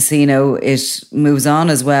this casino. It moves on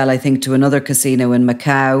as well, I think, to another casino in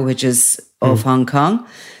Macau, which is off Hong Kong.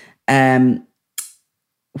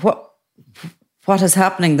 What is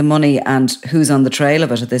happening, the money, and who's on the trail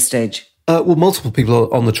of it at this stage? Well, multiple people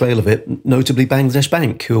are on the trail of it, notably Bangladesh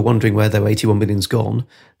Bank, who are wondering where their 81 million's gone.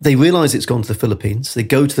 They realise it's gone to the Philippines. They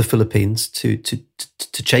go to the Philippines to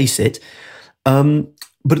chase it.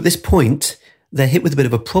 But at this point, they're hit with a bit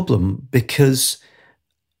of a problem because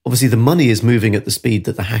obviously the money is moving at the speed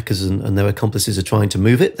that the hackers and their accomplices are trying to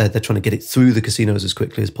move it. They're trying to get it through the casinos as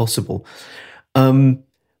quickly as possible.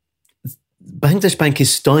 Bangladesh Bank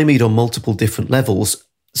is stymied on multiple different levels.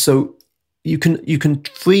 So you can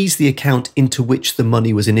freeze the account into which the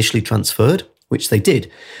money was initially transferred, which they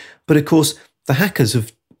did. But of course, the hackers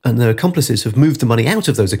and their accomplices have moved the money out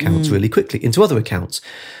of those accounts really quickly into other accounts.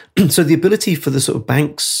 So the ability for the sort of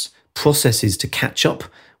bank's processes to catch up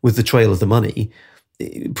with the trail of the money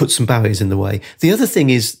puts some barriers in the way. The other thing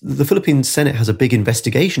is the Philippine Senate has a big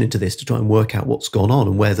investigation into this to try and work out what's gone on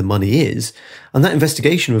and where the money is. And that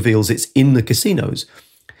investigation reveals it's in the casinos.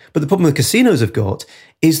 But the problem the casinos have got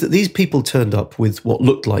is that these people turned up with what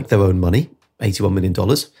looked like their own money, $81 million,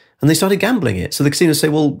 and they started gambling it. So the casinos say,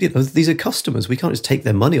 well, these are customers. We can't just take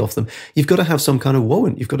their money off them. You've got to have some kind of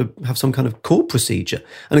warrant. You've got to have some kind of court procedure.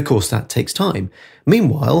 And of course, that takes time.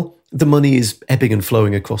 Meanwhile, the money is ebbing and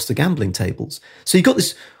flowing across the gambling tables. So you've got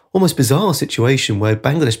this almost bizarre situation where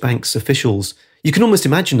Bangladesh Bank's officials, you can almost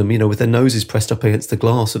imagine them, with their noses pressed up against the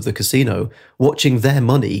glass of the casino, watching their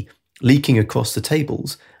money leaking across the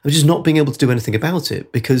tables, and just not being able to do anything about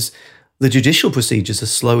it because the judicial procedures are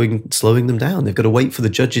slowing them down. They've got to wait for the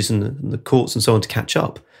judges and the courts and so on to catch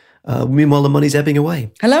up. Meanwhile, the money's ebbing away.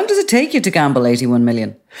 How long does it take you to gamble 81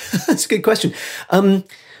 million? That's a good question.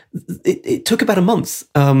 It took about a month.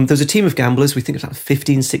 There was a team of gamblers, we think about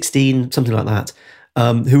 15, 16, something like that,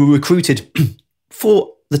 who were recruited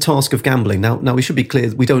for the task of gambling. Now we should be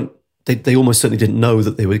clear, they almost certainly didn't know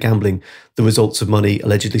that they were gambling the results of money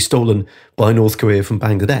allegedly stolen by North Korea from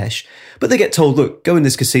Bangladesh. But they get told, look, go in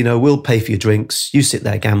this casino, we'll pay for your drinks, you sit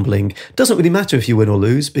there gambling. Doesn't really matter if you win or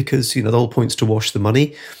lose because, the whole point's to wash the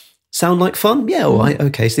money. Sound like fun? Yeah, all right,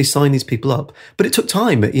 okay. So they signed these people up. But it took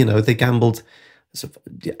time. They gambled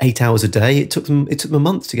 8 hours a day. It took them a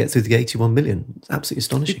month to get through the 81 million. It's absolutely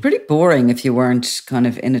astonishing. It'd be pretty boring if you weren't kind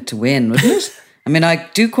of in it to win, wouldn't it? I mean, I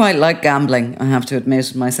do quite like gambling, I have to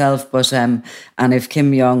admit myself, but and if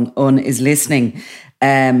Kim Jong-un is listening,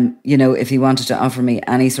 if he wanted to offer me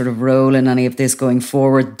any sort of role in any of this going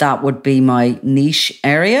forward, that would be my niche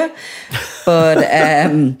area. But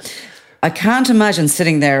I can't imagine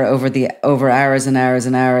sitting there over hours and hours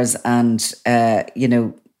and hours and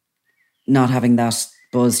not having that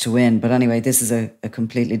buzz to win. But anyway, this is a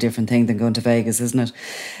completely different thing than going to Vegas, isn't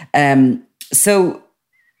it? So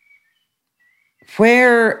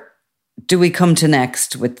where do we come to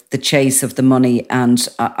next with the chase of the money? And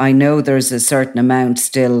I know there's a certain amount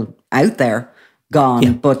still out there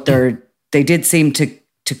gone, but they did seem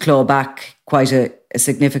to claw back quite a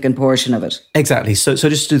significant portion of it. Exactly. So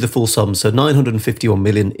just to do the full sum, so 951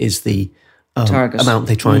 million is the target amount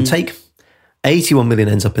they try and take. 81 million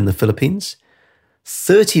ends up in the Philippines.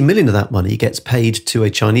 30 million of that money gets paid to a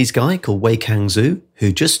Chinese guy called Wei Kangzu,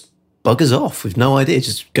 who just buggers off with no idea,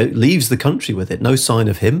 just leaves the country with it. No sign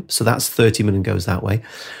of him. So that's 30 million goes that way.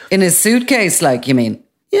 In his suitcase, you mean?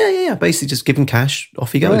 Yeah. Basically just give him cash,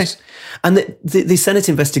 off he goes. Right. And the Senate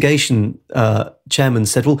investigation chairman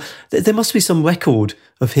said, well, there must be some record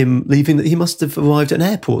of him leaving, that he must have arrived at an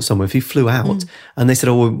airport somewhere if he flew out. And they said,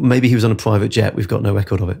 oh, well, maybe he was on a private jet. We've got no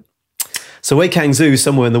record of it. So Wei Kangzu,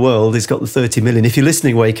 somewhere in the world, has got the 30 million. If you're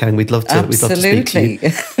listening, Wei Kang, we'd love to speak to you.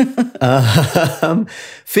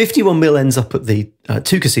 51 mil ends up at the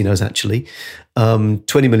two casinos, actually.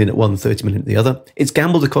 20 million at one, 30 million at the other. It's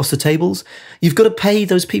gambled across the tables. You've got to pay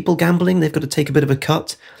those people gambling. They've got to take a bit of a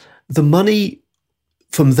cut. The money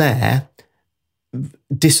from there,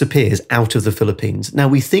 disappears out of the Philippines. Now,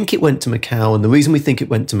 we think it went to Macau, and the reason we think it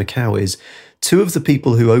went to Macau is two of the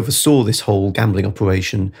people who oversaw this whole gambling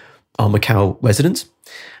operation are Macau residents,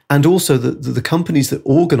 and also the companies that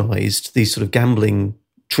organised these sort of gambling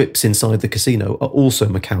trips inside the casino are also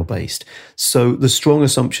Macau-based. So the strong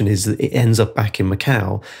assumption is that it ends up back in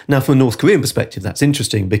Macau. Now, from a North Korean perspective, that's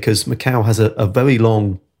interesting because Macau has a very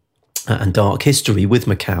long and dark history with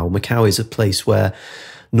Macau. Macau is a place where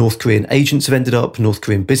North Korean agents have ended up, North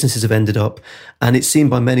Korean businesses have ended up, and it's seen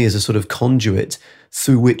by many as a sort of conduit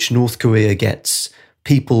through which North Korea gets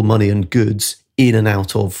people, money and goods in and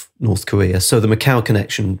out of North Korea. So the Macau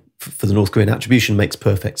connection for the North Korean attribution makes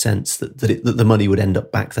perfect sense that the money would end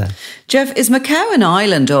up back there. Jeff, is Macau an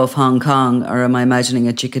island off Hong Kong, or am I imagining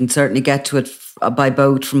it? You can certainly get to it by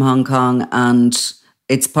boat from Hong Kong, and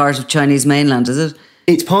it's part of Chinese mainland, is it?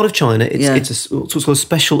 It's part of China. It's what's called a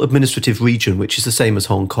special administrative region, which is the same as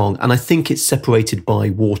Hong Kong. And I think it's separated by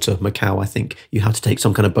water, Macau. I think you have to take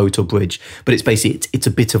some kind of boat or bridge. But it's basically, it's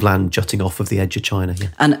a bit of land jutting off of the edge of China. Yeah.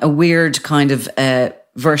 And a weird kind of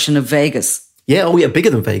version of Vegas. Yeah, bigger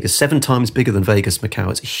than Vegas, 7 times bigger than Vegas, Macau.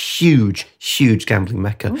 It's a huge, huge gambling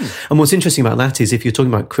mecca. Ooh. And what's interesting about that is if you're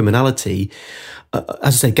talking about criminality, as I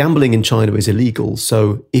say, gambling in China is illegal.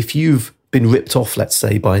 So if you've been ripped off, let's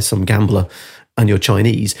say, by some gambler and you're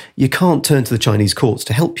Chinese, you can't turn to the Chinese courts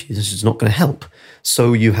to help you. This is not going to help.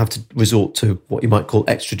 So you have to resort to what you might call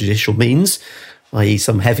extrajudicial means, i.e.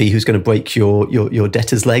 some heavy who's going to break your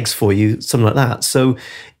debtor's legs for you, something like that. So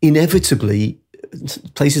inevitably,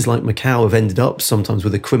 places like Macau have ended up sometimes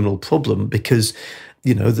with a criminal problem because,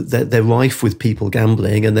 you know, they're rife with people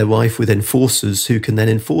gambling and they're rife with enforcers who can then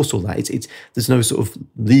enforce all that. There's no sort of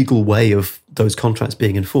legal way of those contracts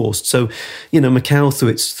being enforced. So, you know, Macau through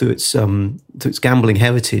its gambling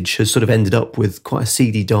heritage has sort of ended up with quite a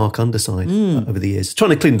seedy, dark underside over the years. Trying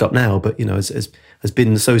to clean it up now, but, you know, has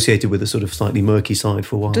been associated with a sort of slightly murky side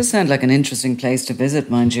for a while. It does sound like an interesting place to visit,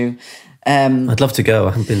 mind you. I'd love to go.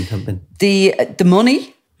 I haven't been. The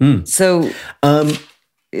money. So,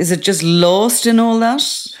 is it just lost in all that?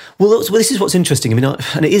 Well, this is what's interesting. I mean,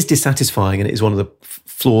 and it is dissatisfying, and it is one of the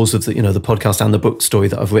flaws of the podcast and the book story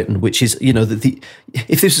that I've written, which is, you know,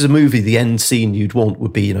 if this was a movie, the end scene you'd want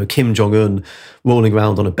would be, you know, Kim Jong-un rolling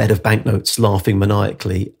around on a bed of banknotes, laughing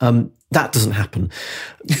maniacally. That doesn't happen.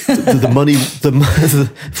 The money,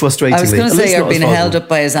 frustratingly. I was going to say you're being held up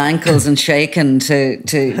by his ankles and shaken to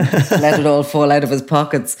let it all fall out of his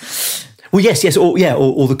pockets. Well, yes,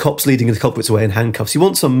 or the cops leading the culprits away in handcuffs. You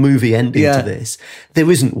want some movie ending to this.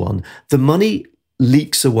 There isn't one. The money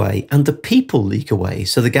leaks away and the people leak away.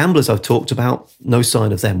 So the gamblers I've talked about, no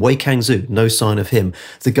sign of them. Wei Kangzu, no sign of him.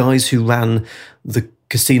 The guys who ran the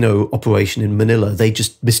casino operation in Manila, they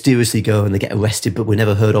just mysteriously go and they get arrested, but we're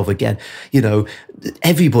never heard of again. You know,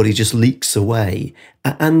 everybody just leaks away.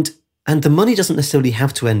 And the money doesn't necessarily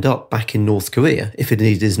have to end up back in North Korea, if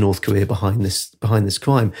indeed is North Korea behind this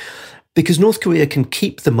crime. Because North Korea can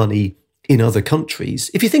keep the money in other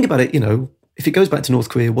countries. If you think about it, you know, if it goes back to North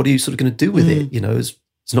Korea, what are you sort of going to do with it? You know, there's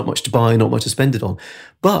not much to buy, not much to spend it on.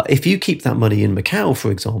 But if you keep that money in Macau,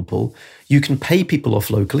 for example, you can pay people off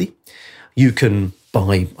locally. You can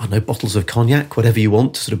buy, I don't know, bottles of cognac, whatever you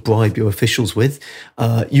want to sort of bribe your officials with.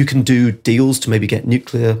 You can do deals to maybe get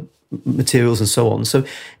nuclear materials and so on. So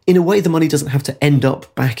in a way, the money doesn't have to end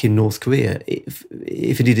up back in North Korea.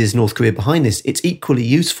 If it is North Korea behind this, it's equally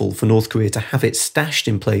useful for North Korea to have it stashed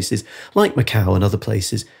in places like Macau and other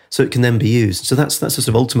places so it can then be used. So that's the sort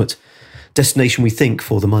of ultimate destination, we think,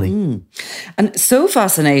 for the money. And so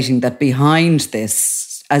fascinating that behind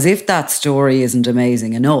this, as if that story isn't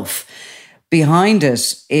amazing enough, behind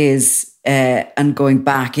it is, and going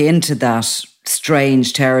back into that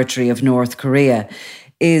strange territory of North Korea,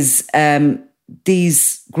 is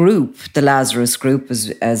these group, the Lazarus Group,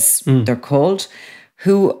 as they're called,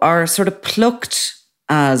 who are sort of plucked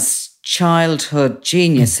as childhood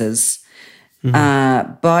geniuses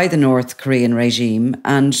by the North Korean regime,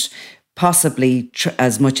 and possibly,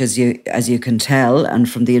 as much as you can tell, and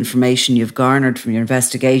from the information you've garnered from your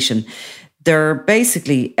investigation, they're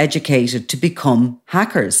basically educated to become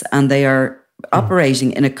hackers, and they are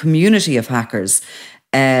operating in a community of hackers,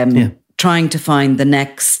 trying to find the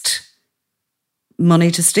next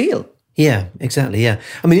money to steal. Yeah, exactly. Yeah,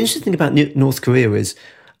 I mean, the interesting thing about North Korea is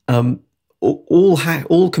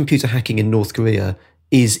all computer hacking in North Korea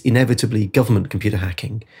is inevitably government computer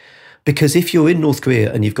hacking. Because if you're in North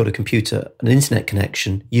Korea and you've got a computer, an internet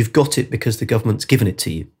connection, you've got it because the government's given it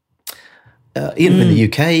to you. In the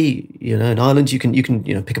UK, in Ireland, you can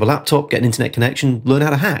pick up a laptop, get an internet connection, learn how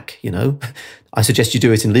to hack. I suggest you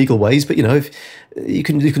do it in legal ways, but if you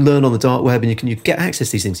can learn on the dark web and you can get access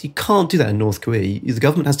to these things. You can't do that in North Korea. The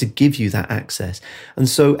government has to give you that access, and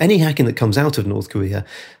so any hacking that comes out of North Korea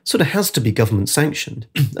sort of has to be government sanctioned.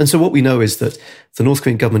 And so what we know is that the North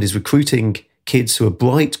Korean government is recruiting kids who are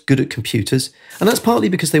bright, good at computers. And that's partly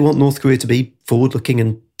because they want North Korea to be forward-looking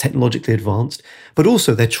and technologically advanced. But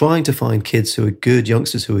also they're trying to find kids who are good,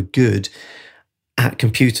 youngsters who are good at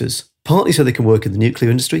computers. Partly so they can work in the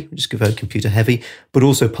nuclear industry, which is very computer heavy, but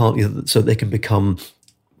also partly so they can become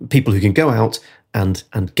people who can go out and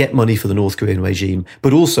get money for the North Korean regime,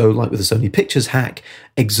 but also, like with the Sony Pictures hack,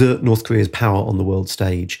 exert North Korea's power on the world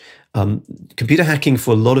stage. Computer hacking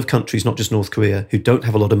for a lot of countries, not just North Korea, who don't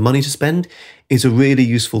have a lot of money to spend, is a really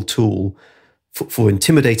useful tool for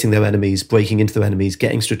intimidating their enemies, breaking into their enemies,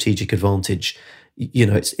 getting strategic advantage.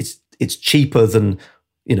 It's cheaper than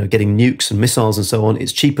getting nukes and missiles and so on.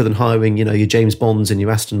 It's cheaper than hiring your James Bonds and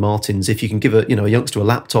your Aston Martins. If you can give a youngster a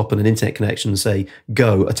laptop and an internet connection and say,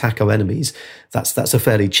 go attack our enemies, that's a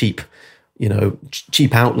fairly cheap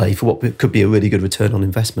outlay for what could be a really good return on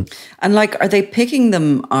investment. And are they picking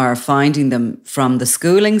them or finding them from the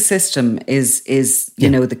schooling system? Is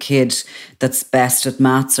the kid that's best at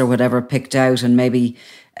maths or whatever picked out, and maybe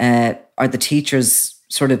are the teachers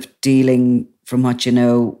sort of dealing, from what you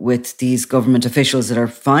know, with these government officials that are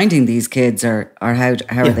finding these kids, or how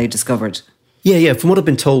are they discovered? Yeah. From what I've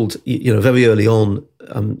been told, very early on,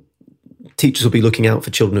 teachers will be looking out for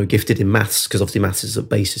children who are gifted in maths, because obviously maths is a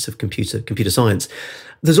basis of computer science.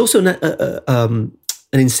 There's also an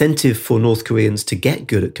incentive for North Koreans to get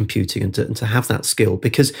good at computing and to have that skill,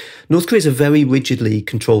 because North Korea is a very rigidly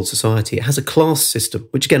controlled society. It has a class system,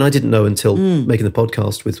 which again I didn't know until making the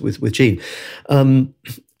podcast with Jean.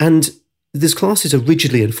 And these classes are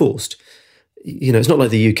rigidly enforced. It's not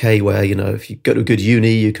like the UK where, if you go to a good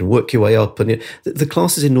uni, you can work your way up. And the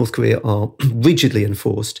classes in North Korea are rigidly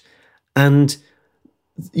enforced. And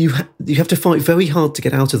you have to fight very hard to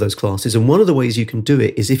get out of those classes. And one of the ways you can do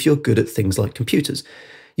it is if you're good at things like computers.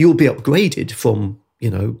 You'll be upgraded from,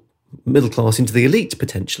 middle class into the elite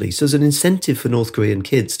potentially. So there's an incentive for North Korean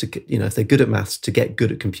kids to, if they're good at maths, to get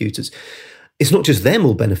good at computers. It's not just them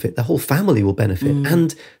will benefit, the whole family will benefit,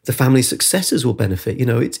 and the family's successors will benefit.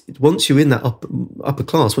 Once you're in that upper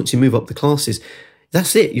class, once you move up the classes,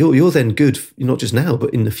 that's it. You're then good, not just now,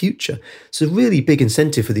 but in the future. It's a really big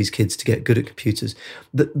incentive for these kids to get good at computers.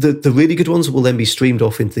 The really good ones will then be streamed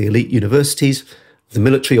off into the elite universities. The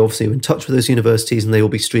military obviously are in touch with those universities, and they will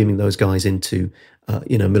be streaming those guys into,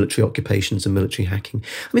 military occupations and military hacking.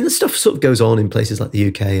 I mean, the stuff sort of goes on in places like the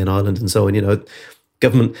UK and Ireland and so on.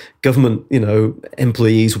 Government,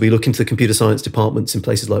 employees will be looking to the computer science departments in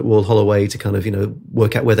places like Royal Holloway to kind of,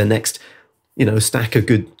 work out where their next stack of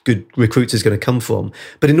good recruits is going to come from.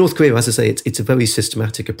 But in North Korea, as I say, it's a very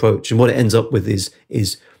systematic approach. And what it ends up with is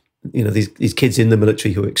these kids in the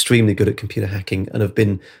military who are extremely good at computer hacking and have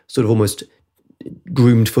been sort of almost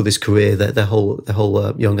groomed for this career their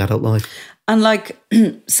whole young adult life. And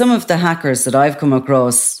some of the hackers that I've come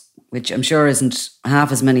across, which I'm sure isn't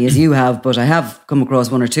half as many as you have, but I have come across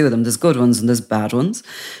one or two of them. There's good ones and there's bad ones.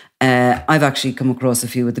 I've actually come across a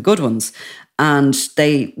few of the good ones. And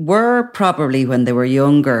they were probably, when they were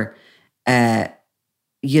younger, drawn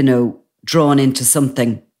into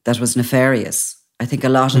something that was nefarious. I think a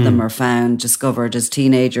lot of them are discovered as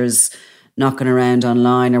teenagers knocking around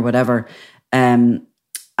online or whatever. And,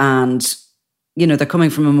 they're coming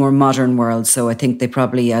from a more modern world. So I think they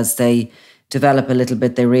probably, as they develop a little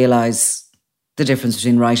bit, they realise the difference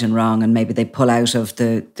between right and wrong, and maybe they pull out of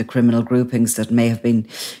the criminal groupings that may have been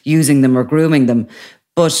using them or grooming them.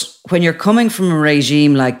 But when you're coming from a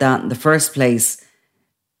regime like that in the first place,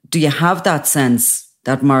 do you have that sense,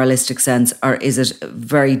 that moralistic sense, or is it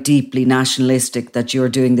very deeply nationalistic that you're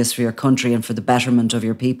doing this for your country and for the betterment of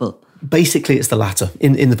your people? Basically, it's the latter.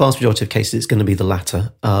 In the vast majority of cases, it's going to be the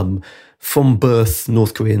latter. From birth,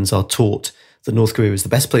 North Koreans are taught that North Korea is the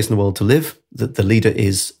best place in the world to live, that the leader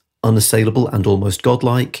is unassailable and almost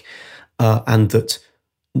godlike, and that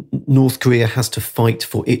North Korea has to fight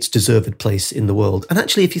for its deserved place in the world. And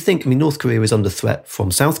actually, if you think, North Korea is under threat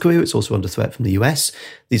from South Korea. It's also under threat from the US.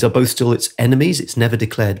 These are both still its enemies. It's never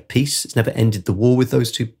declared peace. It's never ended the war with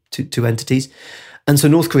those two entities. And so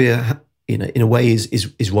North Korea, in a way,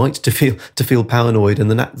 is right to feel paranoid. And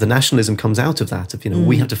the nationalism comes out of that.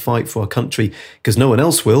 We have to fight for our country because no one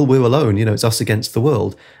else will. We're alone. It's us against the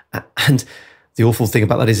world. And the awful thing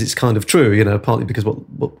about that is it's kind of true, partly because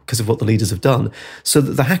of what the leaders have done. So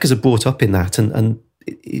the hackers are brought up in that, and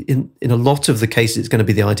in a lot of the cases, it's going to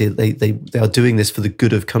be the idea that they are doing this for the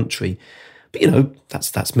good of country. But,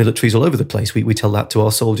 that's militaries all over the place. We tell that to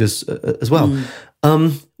our soldiers as well.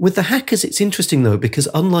 With the hackers, it's interesting, though, because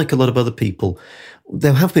unlike a lot of other people,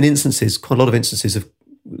 there have been quite a lot of instances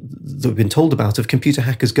that we've been told about of computer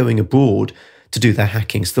hackers going abroad to do their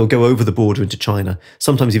hacking. So they'll go over the border into China,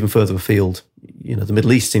 sometimes even further afield. The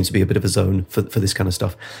Middle East seems to be a bit of a zone for this kind of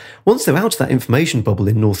stuff. Once they're out of that information bubble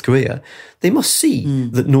in North Korea, they must see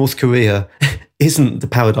that North Korea isn't the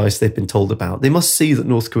paradise they've been told about. They must see that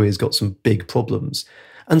North Korea's got some big problems.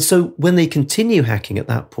 And so when they continue hacking at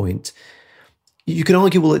that point, you can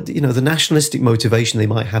argue, well, the nationalistic motivation they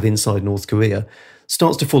might have inside North Korea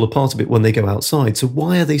starts to fall apart a bit when they go outside. So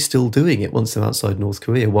why are they still doing it once they're outside North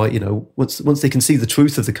Korea? Why, once they can see the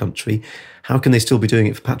truth of the country, how can they still be doing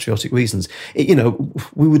it for patriotic reasons?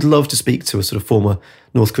 We would love to speak to a sort of former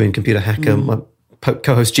North Korean computer hacker. My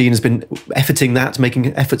co-host Jean has been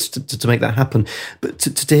making efforts to make that happen, but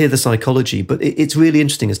to hear the psychology. But it's really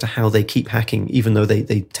interesting as to how they keep hacking, even though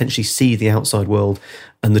they potentially see the outside world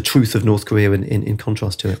and the truth of North Korea in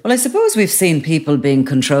contrast to it. Well, I suppose we've seen people being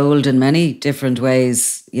controlled in many different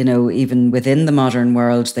ways, even within the modern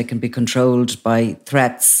world. They can be controlled by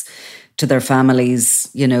threats to their families.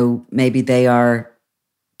 Maybe they are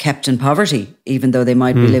kept in poverty, even though they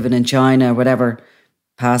might be living in China or whatever,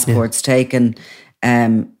 passports taken.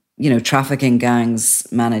 Trafficking gangs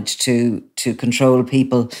manage to control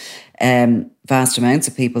people, vast amounts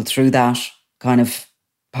of people through that kind of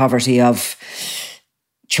poverty of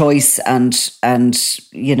choice and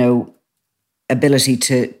ability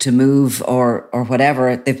to move or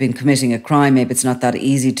whatever. They've been committing a crime. Maybe it's not that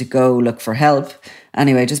easy to go look for help.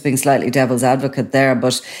 Anyway, just being slightly devil's advocate there.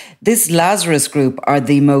 But this Lazarus group are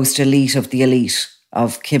the most elite of the elite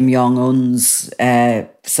of Kim Jong-un's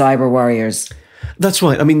cyber warriors. That's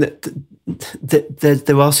right. I mean,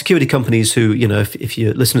 there are security companies who, if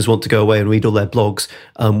your listeners want to go away and read all their blogs,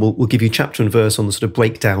 will give you chapter and verse on the sort of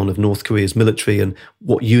breakdown of North Korea's military and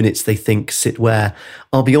what units they think sit where.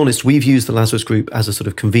 I'll be honest, we've used the Lazarus Group as a sort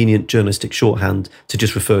of convenient journalistic shorthand to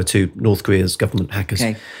just refer to North Korea's government hackers.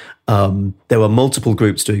 Okay. There are multiple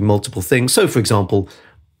groups doing multiple things. So, for example,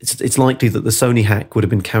 it's likely that the Sony hack would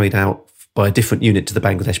have been carried out by a different unit to the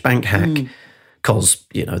Bangladesh bank hack, because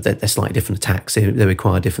they're slightly different attacks. They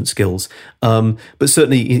require different skills. But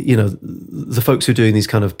certainly, the folks who are doing these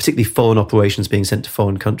kind of particularly foreign operations, being sent to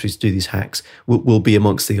foreign countries to do these hacks, will be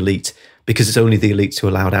amongst the elite, because it's only the elites who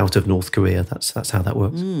are allowed out of North Korea. That's how that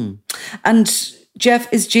works. And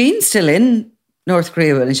Jeff, is Jean still in North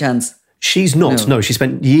Korea by any chance? She's not. No, she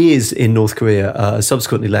spent years in North Korea,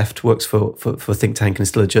 subsequently left, works for a think tank and is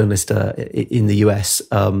still a journalist in the US.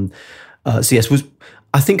 So yes, was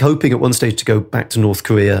I think hoping at one stage to go back to North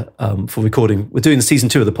Korea for recording. We're doing season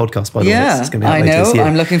 2 of the podcast, by the way. Yeah, it's going to be out later this year.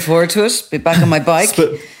 I'm looking forward to it. Be back on my bike.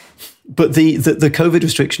 But the COVID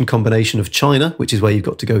restriction combination of China, which is where you've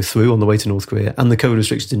got to go through on the way to North Korea, and the COVID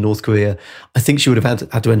restrictions in North Korea, I think she would have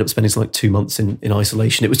had to end up spending something like 2 months in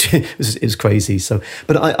isolation. It was crazy. So,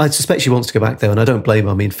 but I suspect she wants to go back there, and I don't blame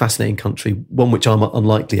her. I mean, fascinating country, one which I'm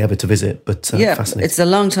unlikely ever to visit, but fascinating. It's a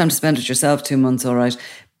long time to spend it yourself, 2 months, all right.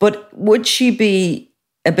 But would she be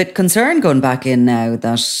a bit concerned going back in now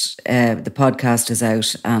that the podcast is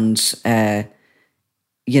out and,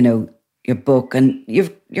 your book, and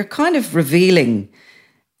you're kind of revealing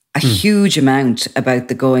a huge amount about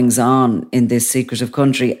the goings on in this secretive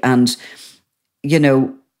country. And,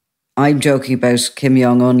 I'm joking about Kim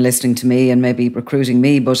Jong-un listening to me and maybe recruiting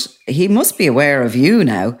me, but he must be aware of you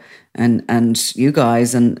now and you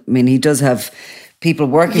guys. And I mean, he does have people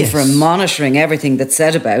working for him, monitoring everything that's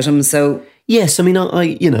said about him. So yes, I mean,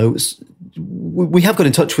 we have got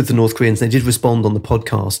in touch with the North Koreans. They did respond on the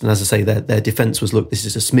podcast, and as I say, their defence was, look, this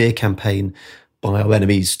is a smear campaign by our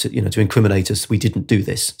enemies to incriminate us. We didn't do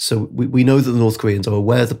this. So we know that the North Koreans are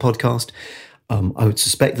aware of the podcast. I would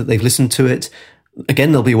suspect that they've listened to it.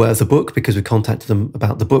 Again, they'll be aware of the book because we contacted them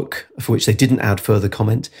about the book, for which they didn't add further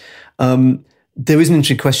comment. There is an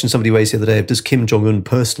interesting question somebody raised the other day of, does Kim Jong-un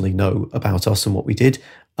personally know about us and what we did?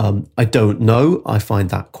 I don't know. I find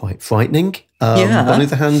that quite frightening. But on the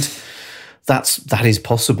other hand, that is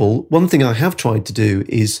possible. One thing I have tried to do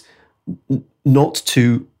is not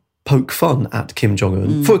to poke fun at Kim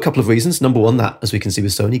Jong-un for a couple of reasons. Number one, that, as we can see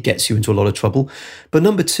with Sony, gets you into a lot of trouble. But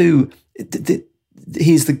number two,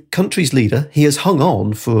 he's the country's leader. He has hung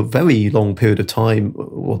on for a very long period of time,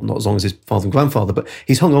 well, not as long as his father and grandfather, but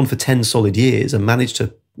he's hung on for 10 solid years and managed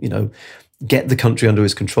to, get the country under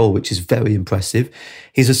his control, which is very impressive.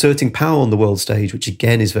 He's asserting power on the world stage, which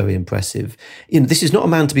again is very impressive. This is not a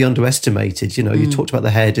man to be underestimated. You talked about the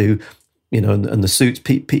hairdo, and the suits.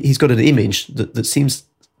 He's got an image that seems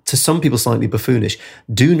to some people slightly buffoonish.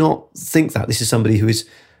 Do not think that this is somebody who is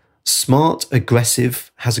smart,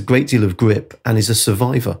 aggressive, has a great deal of grip, and is a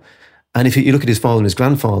survivor. And if you look at his father and his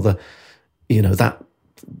grandfather,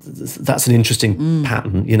 that's an interesting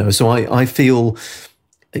pattern. So I feel,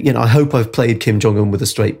 I hope I've played Kim Jong-un with a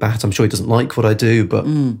straight bat. I'm sure he doesn't like what I do, but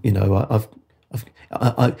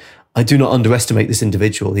I do not underestimate this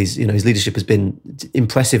individual. His leadership has been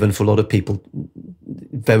impressive, and for a lot of people,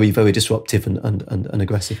 very, very disruptive and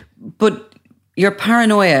aggressive. But your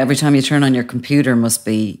paranoia every time you turn on your computer must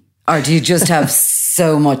be, or do you just have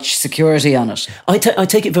so much security on it? I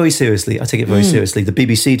take it very seriously. Seriously. The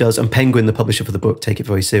BBC does, and Penguin, the publisher for the book, take it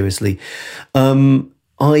very seriously. The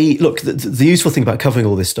useful thing about covering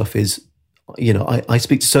all this stuff is, I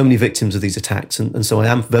speak to so many victims of these attacks, and so I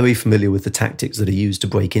am very familiar with the tactics that are used to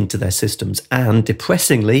break into their systems. And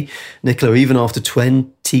depressingly, Nicola, even after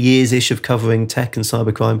 20 years-ish of covering tech and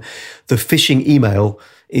cybercrime, the phishing email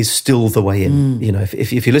is still the way in.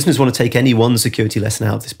 If your listeners want to take any one security lesson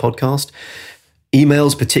out of this podcast,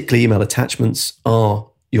 emails, particularly email attachments, are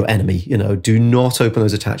your enemy. Do not open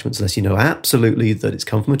those attachments unless you know absolutely that it's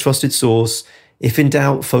come from a trusted source. If in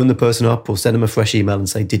doubt, phone the person up or send them a fresh email and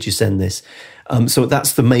say, did you send this? So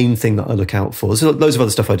that's the main thing that I look out for. There's loads of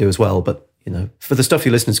other stuff I do as well, but for the stuff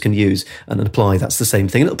your listeners can use and apply, that's the same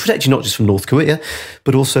thing. And it'll protect you not just from North Korea,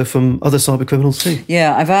 but also from other cyber criminals too.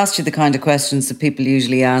 Yeah, I've asked you the kind of questions that people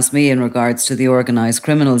usually ask me in regards to the organised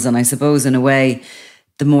criminals. And I suppose in a way,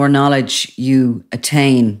 the more knowledge you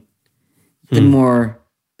attain, the more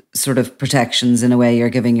sort of protections in a way you're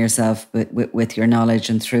giving yourself with your knowledge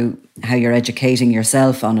and through how you're educating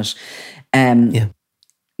yourself on it.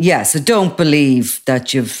 So don't believe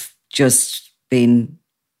that you've just been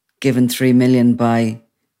given 3 million by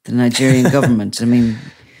the Nigerian government. I mean...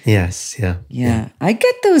 Yes, yeah. I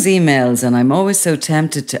get those emails and I'm always so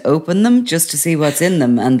tempted to open them just to see what's in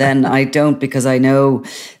them. And then I don't, because I know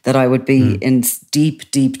that I would be in deep,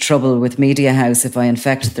 deep trouble with Media House if I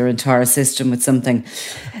infected their entire system with something.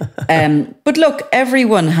 But look,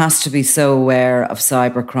 everyone has to be so aware of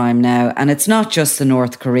cybercrime now. And it's not just the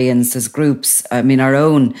North Koreans, there's groups. I mean, our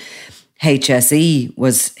own HSE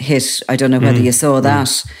was hit. I don't know whether you saw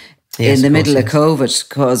that. Yes, in the middle of COVID,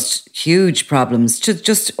 caused huge problems to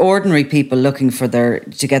just ordinary people looking for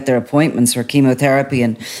to get their appointments for chemotherapy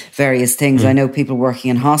and various things. I know people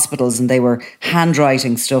working in hospitals and they were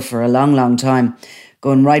handwriting stuff for a long, long time,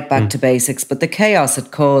 going right back to basics. But the chaos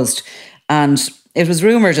it caused, and it was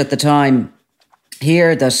rumoured at the time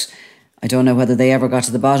here that, I don't know whether they ever got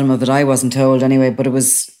to the bottom of it, I wasn't told anyway, but it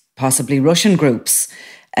was possibly Russian groups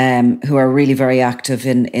who are really very active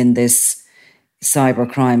in this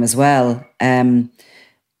cybercrime as well.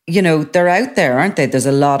 They're out there, aren't they? There's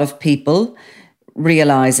a lot of people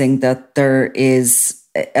realising that there is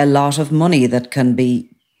a lot of money that can be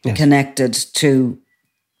connected to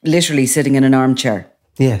literally sitting in an armchair.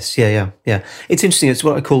 Yes, yeah. It's interesting. It's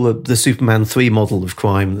what I call the Superman 3 model of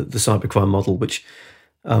crime, the cybercrime model, which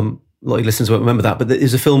a lot of listeners won't remember that, but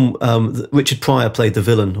there's a film, Richard Pryor played the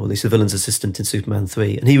villain, or at least the villain's assistant in Superman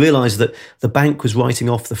 3, and he realised that the bank was writing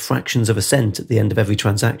off the fractions of a cent at the end of every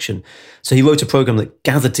transaction. So he wrote a program that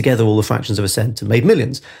gathered together all the fractions of a cent and made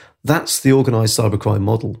millions. That's the organised cybercrime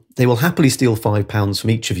model. They will happily steal £5 from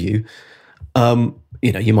each of you.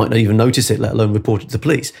 You might not even notice it, let alone report it to the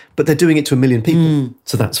police, but they're doing it to 1 million people.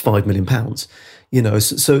 So that's £5 million.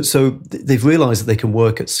 So they've realised that they can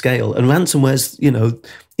work at scale, and ransomware's,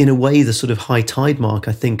 in a way, the sort of high tide mark,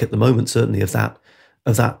 I think, at the moment, certainly of that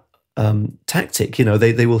tactic.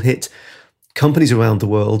 They will hit companies around the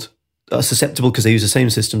world are susceptible because they use the same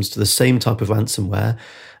systems to the same type of ransomware.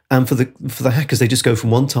 And for the hackers, they just go from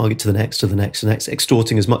one target to the next, to the next, to the next,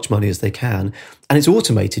 extorting as much money as they can. And it's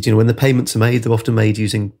automated. When the payments are made, they're often made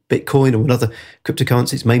using Bitcoin or another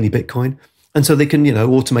cryptocurrency. It's mainly Bitcoin. And so they can,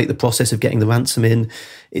 automate the process of getting the ransom in.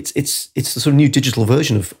 It's the sort of new digital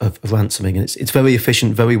version of ransoming, and it's very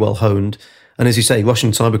efficient, very well honed. And as you say,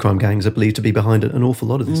 Russian cybercrime gangs are believed to be behind an awful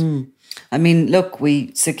lot of this. I mean, look,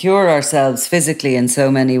 we secure ourselves physically in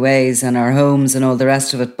so many ways, and our homes and all the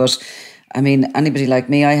rest of it. But I mean, anybody like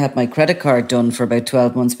me, I had my credit card done for about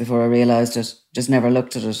 12 months before I realised it. Just never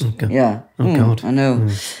looked at it. Okay. Yeah. Oh, God. I know.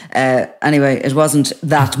 Anyway, it wasn't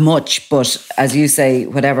that much, but as you say,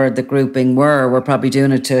 whatever the grouping we're probably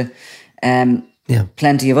doing it to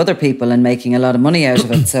plenty of other people and making a lot of money out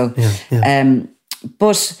of it. So,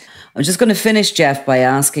 but I'm just going to finish, Jeff, by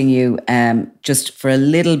asking you just for a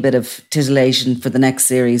little bit of titillation for the next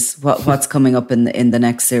series. What's coming up in the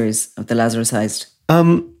next series of The Lazarus Heist?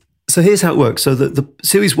 So here's how it works. So the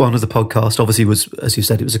series 1 of the podcast obviously was, as you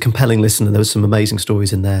said, it was a compelling listen, and there was some amazing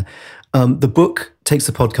stories in there. The book takes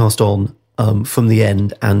the podcast on from the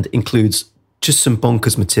end and includes just some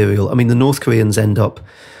bonkers material. I mean, the North Koreans end up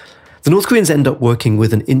The North Koreans end up working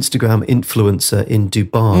with an Instagram influencer in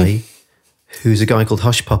Dubai, who's a guy called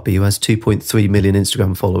Hush Puppy, who has 2.3 million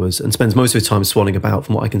Instagram followers and spends most of his time swanning about,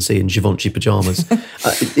 from what I can see, in Givenchy pajamas.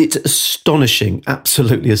 It's astonishing,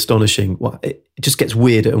 absolutely astonishing. It just gets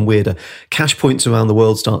weirder and weirder. Cash points around the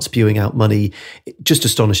world start spewing out money. Just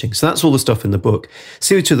astonishing. So that's all the stuff in the book.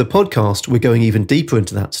 Series 2 of the podcast, we're going even deeper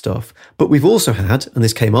into that stuff. But we've also had, and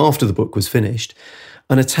this came after the book was finished,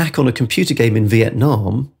 an attack on a computer game in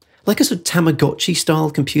Vietnam, like a sort of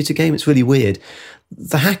Tamagotchi-style computer game. It's really weird.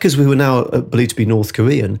 The hackers, who were now believed to be North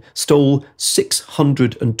Korean, stole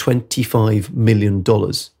 $625 million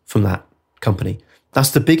from that company.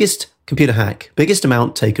 That's the biggest computer hack, biggest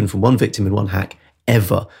amount taken from one victim in one hack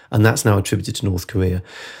ever, and that's now attributed to North Korea.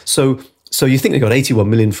 So you think they got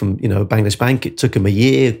 81 million from, a Bangladesh bank. It took them a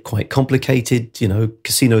year, quite complicated,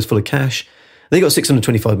 casinos full of cash. They got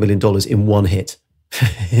 $625 million in one hit.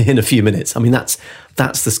 In a few minutes. I mean, that's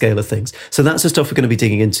the scale of things. So that's the stuff we're going to be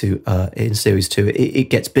digging into in Series 2. It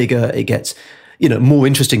gets bigger, it gets, more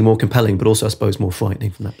interesting, more compelling, but also, I suppose, more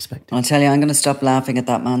frightening from that perspective. I'll tell you, I'm going to stop laughing at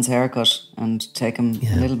that man's haircut and take him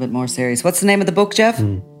a little bit more serious. What's the name of the book, Jeff?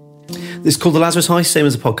 It's called The Lazarus Heist, same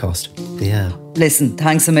as the podcast. Yeah. Listen,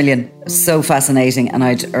 thanks a million. So fascinating, and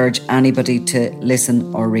I'd urge anybody to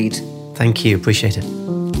listen or read. Thank you, appreciate it.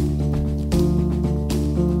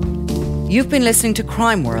 You've been listening to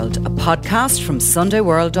Crime World, a podcast from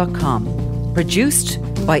SundayWorld.com, produced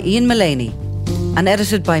by Ian Mullaney and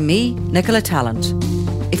edited by me, Nicola Tallant.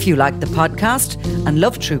 If you like the podcast and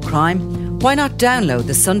love true crime, why not download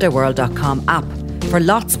the SundayWorld.com app for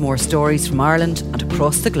lots more stories from Ireland and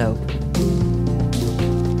across the globe.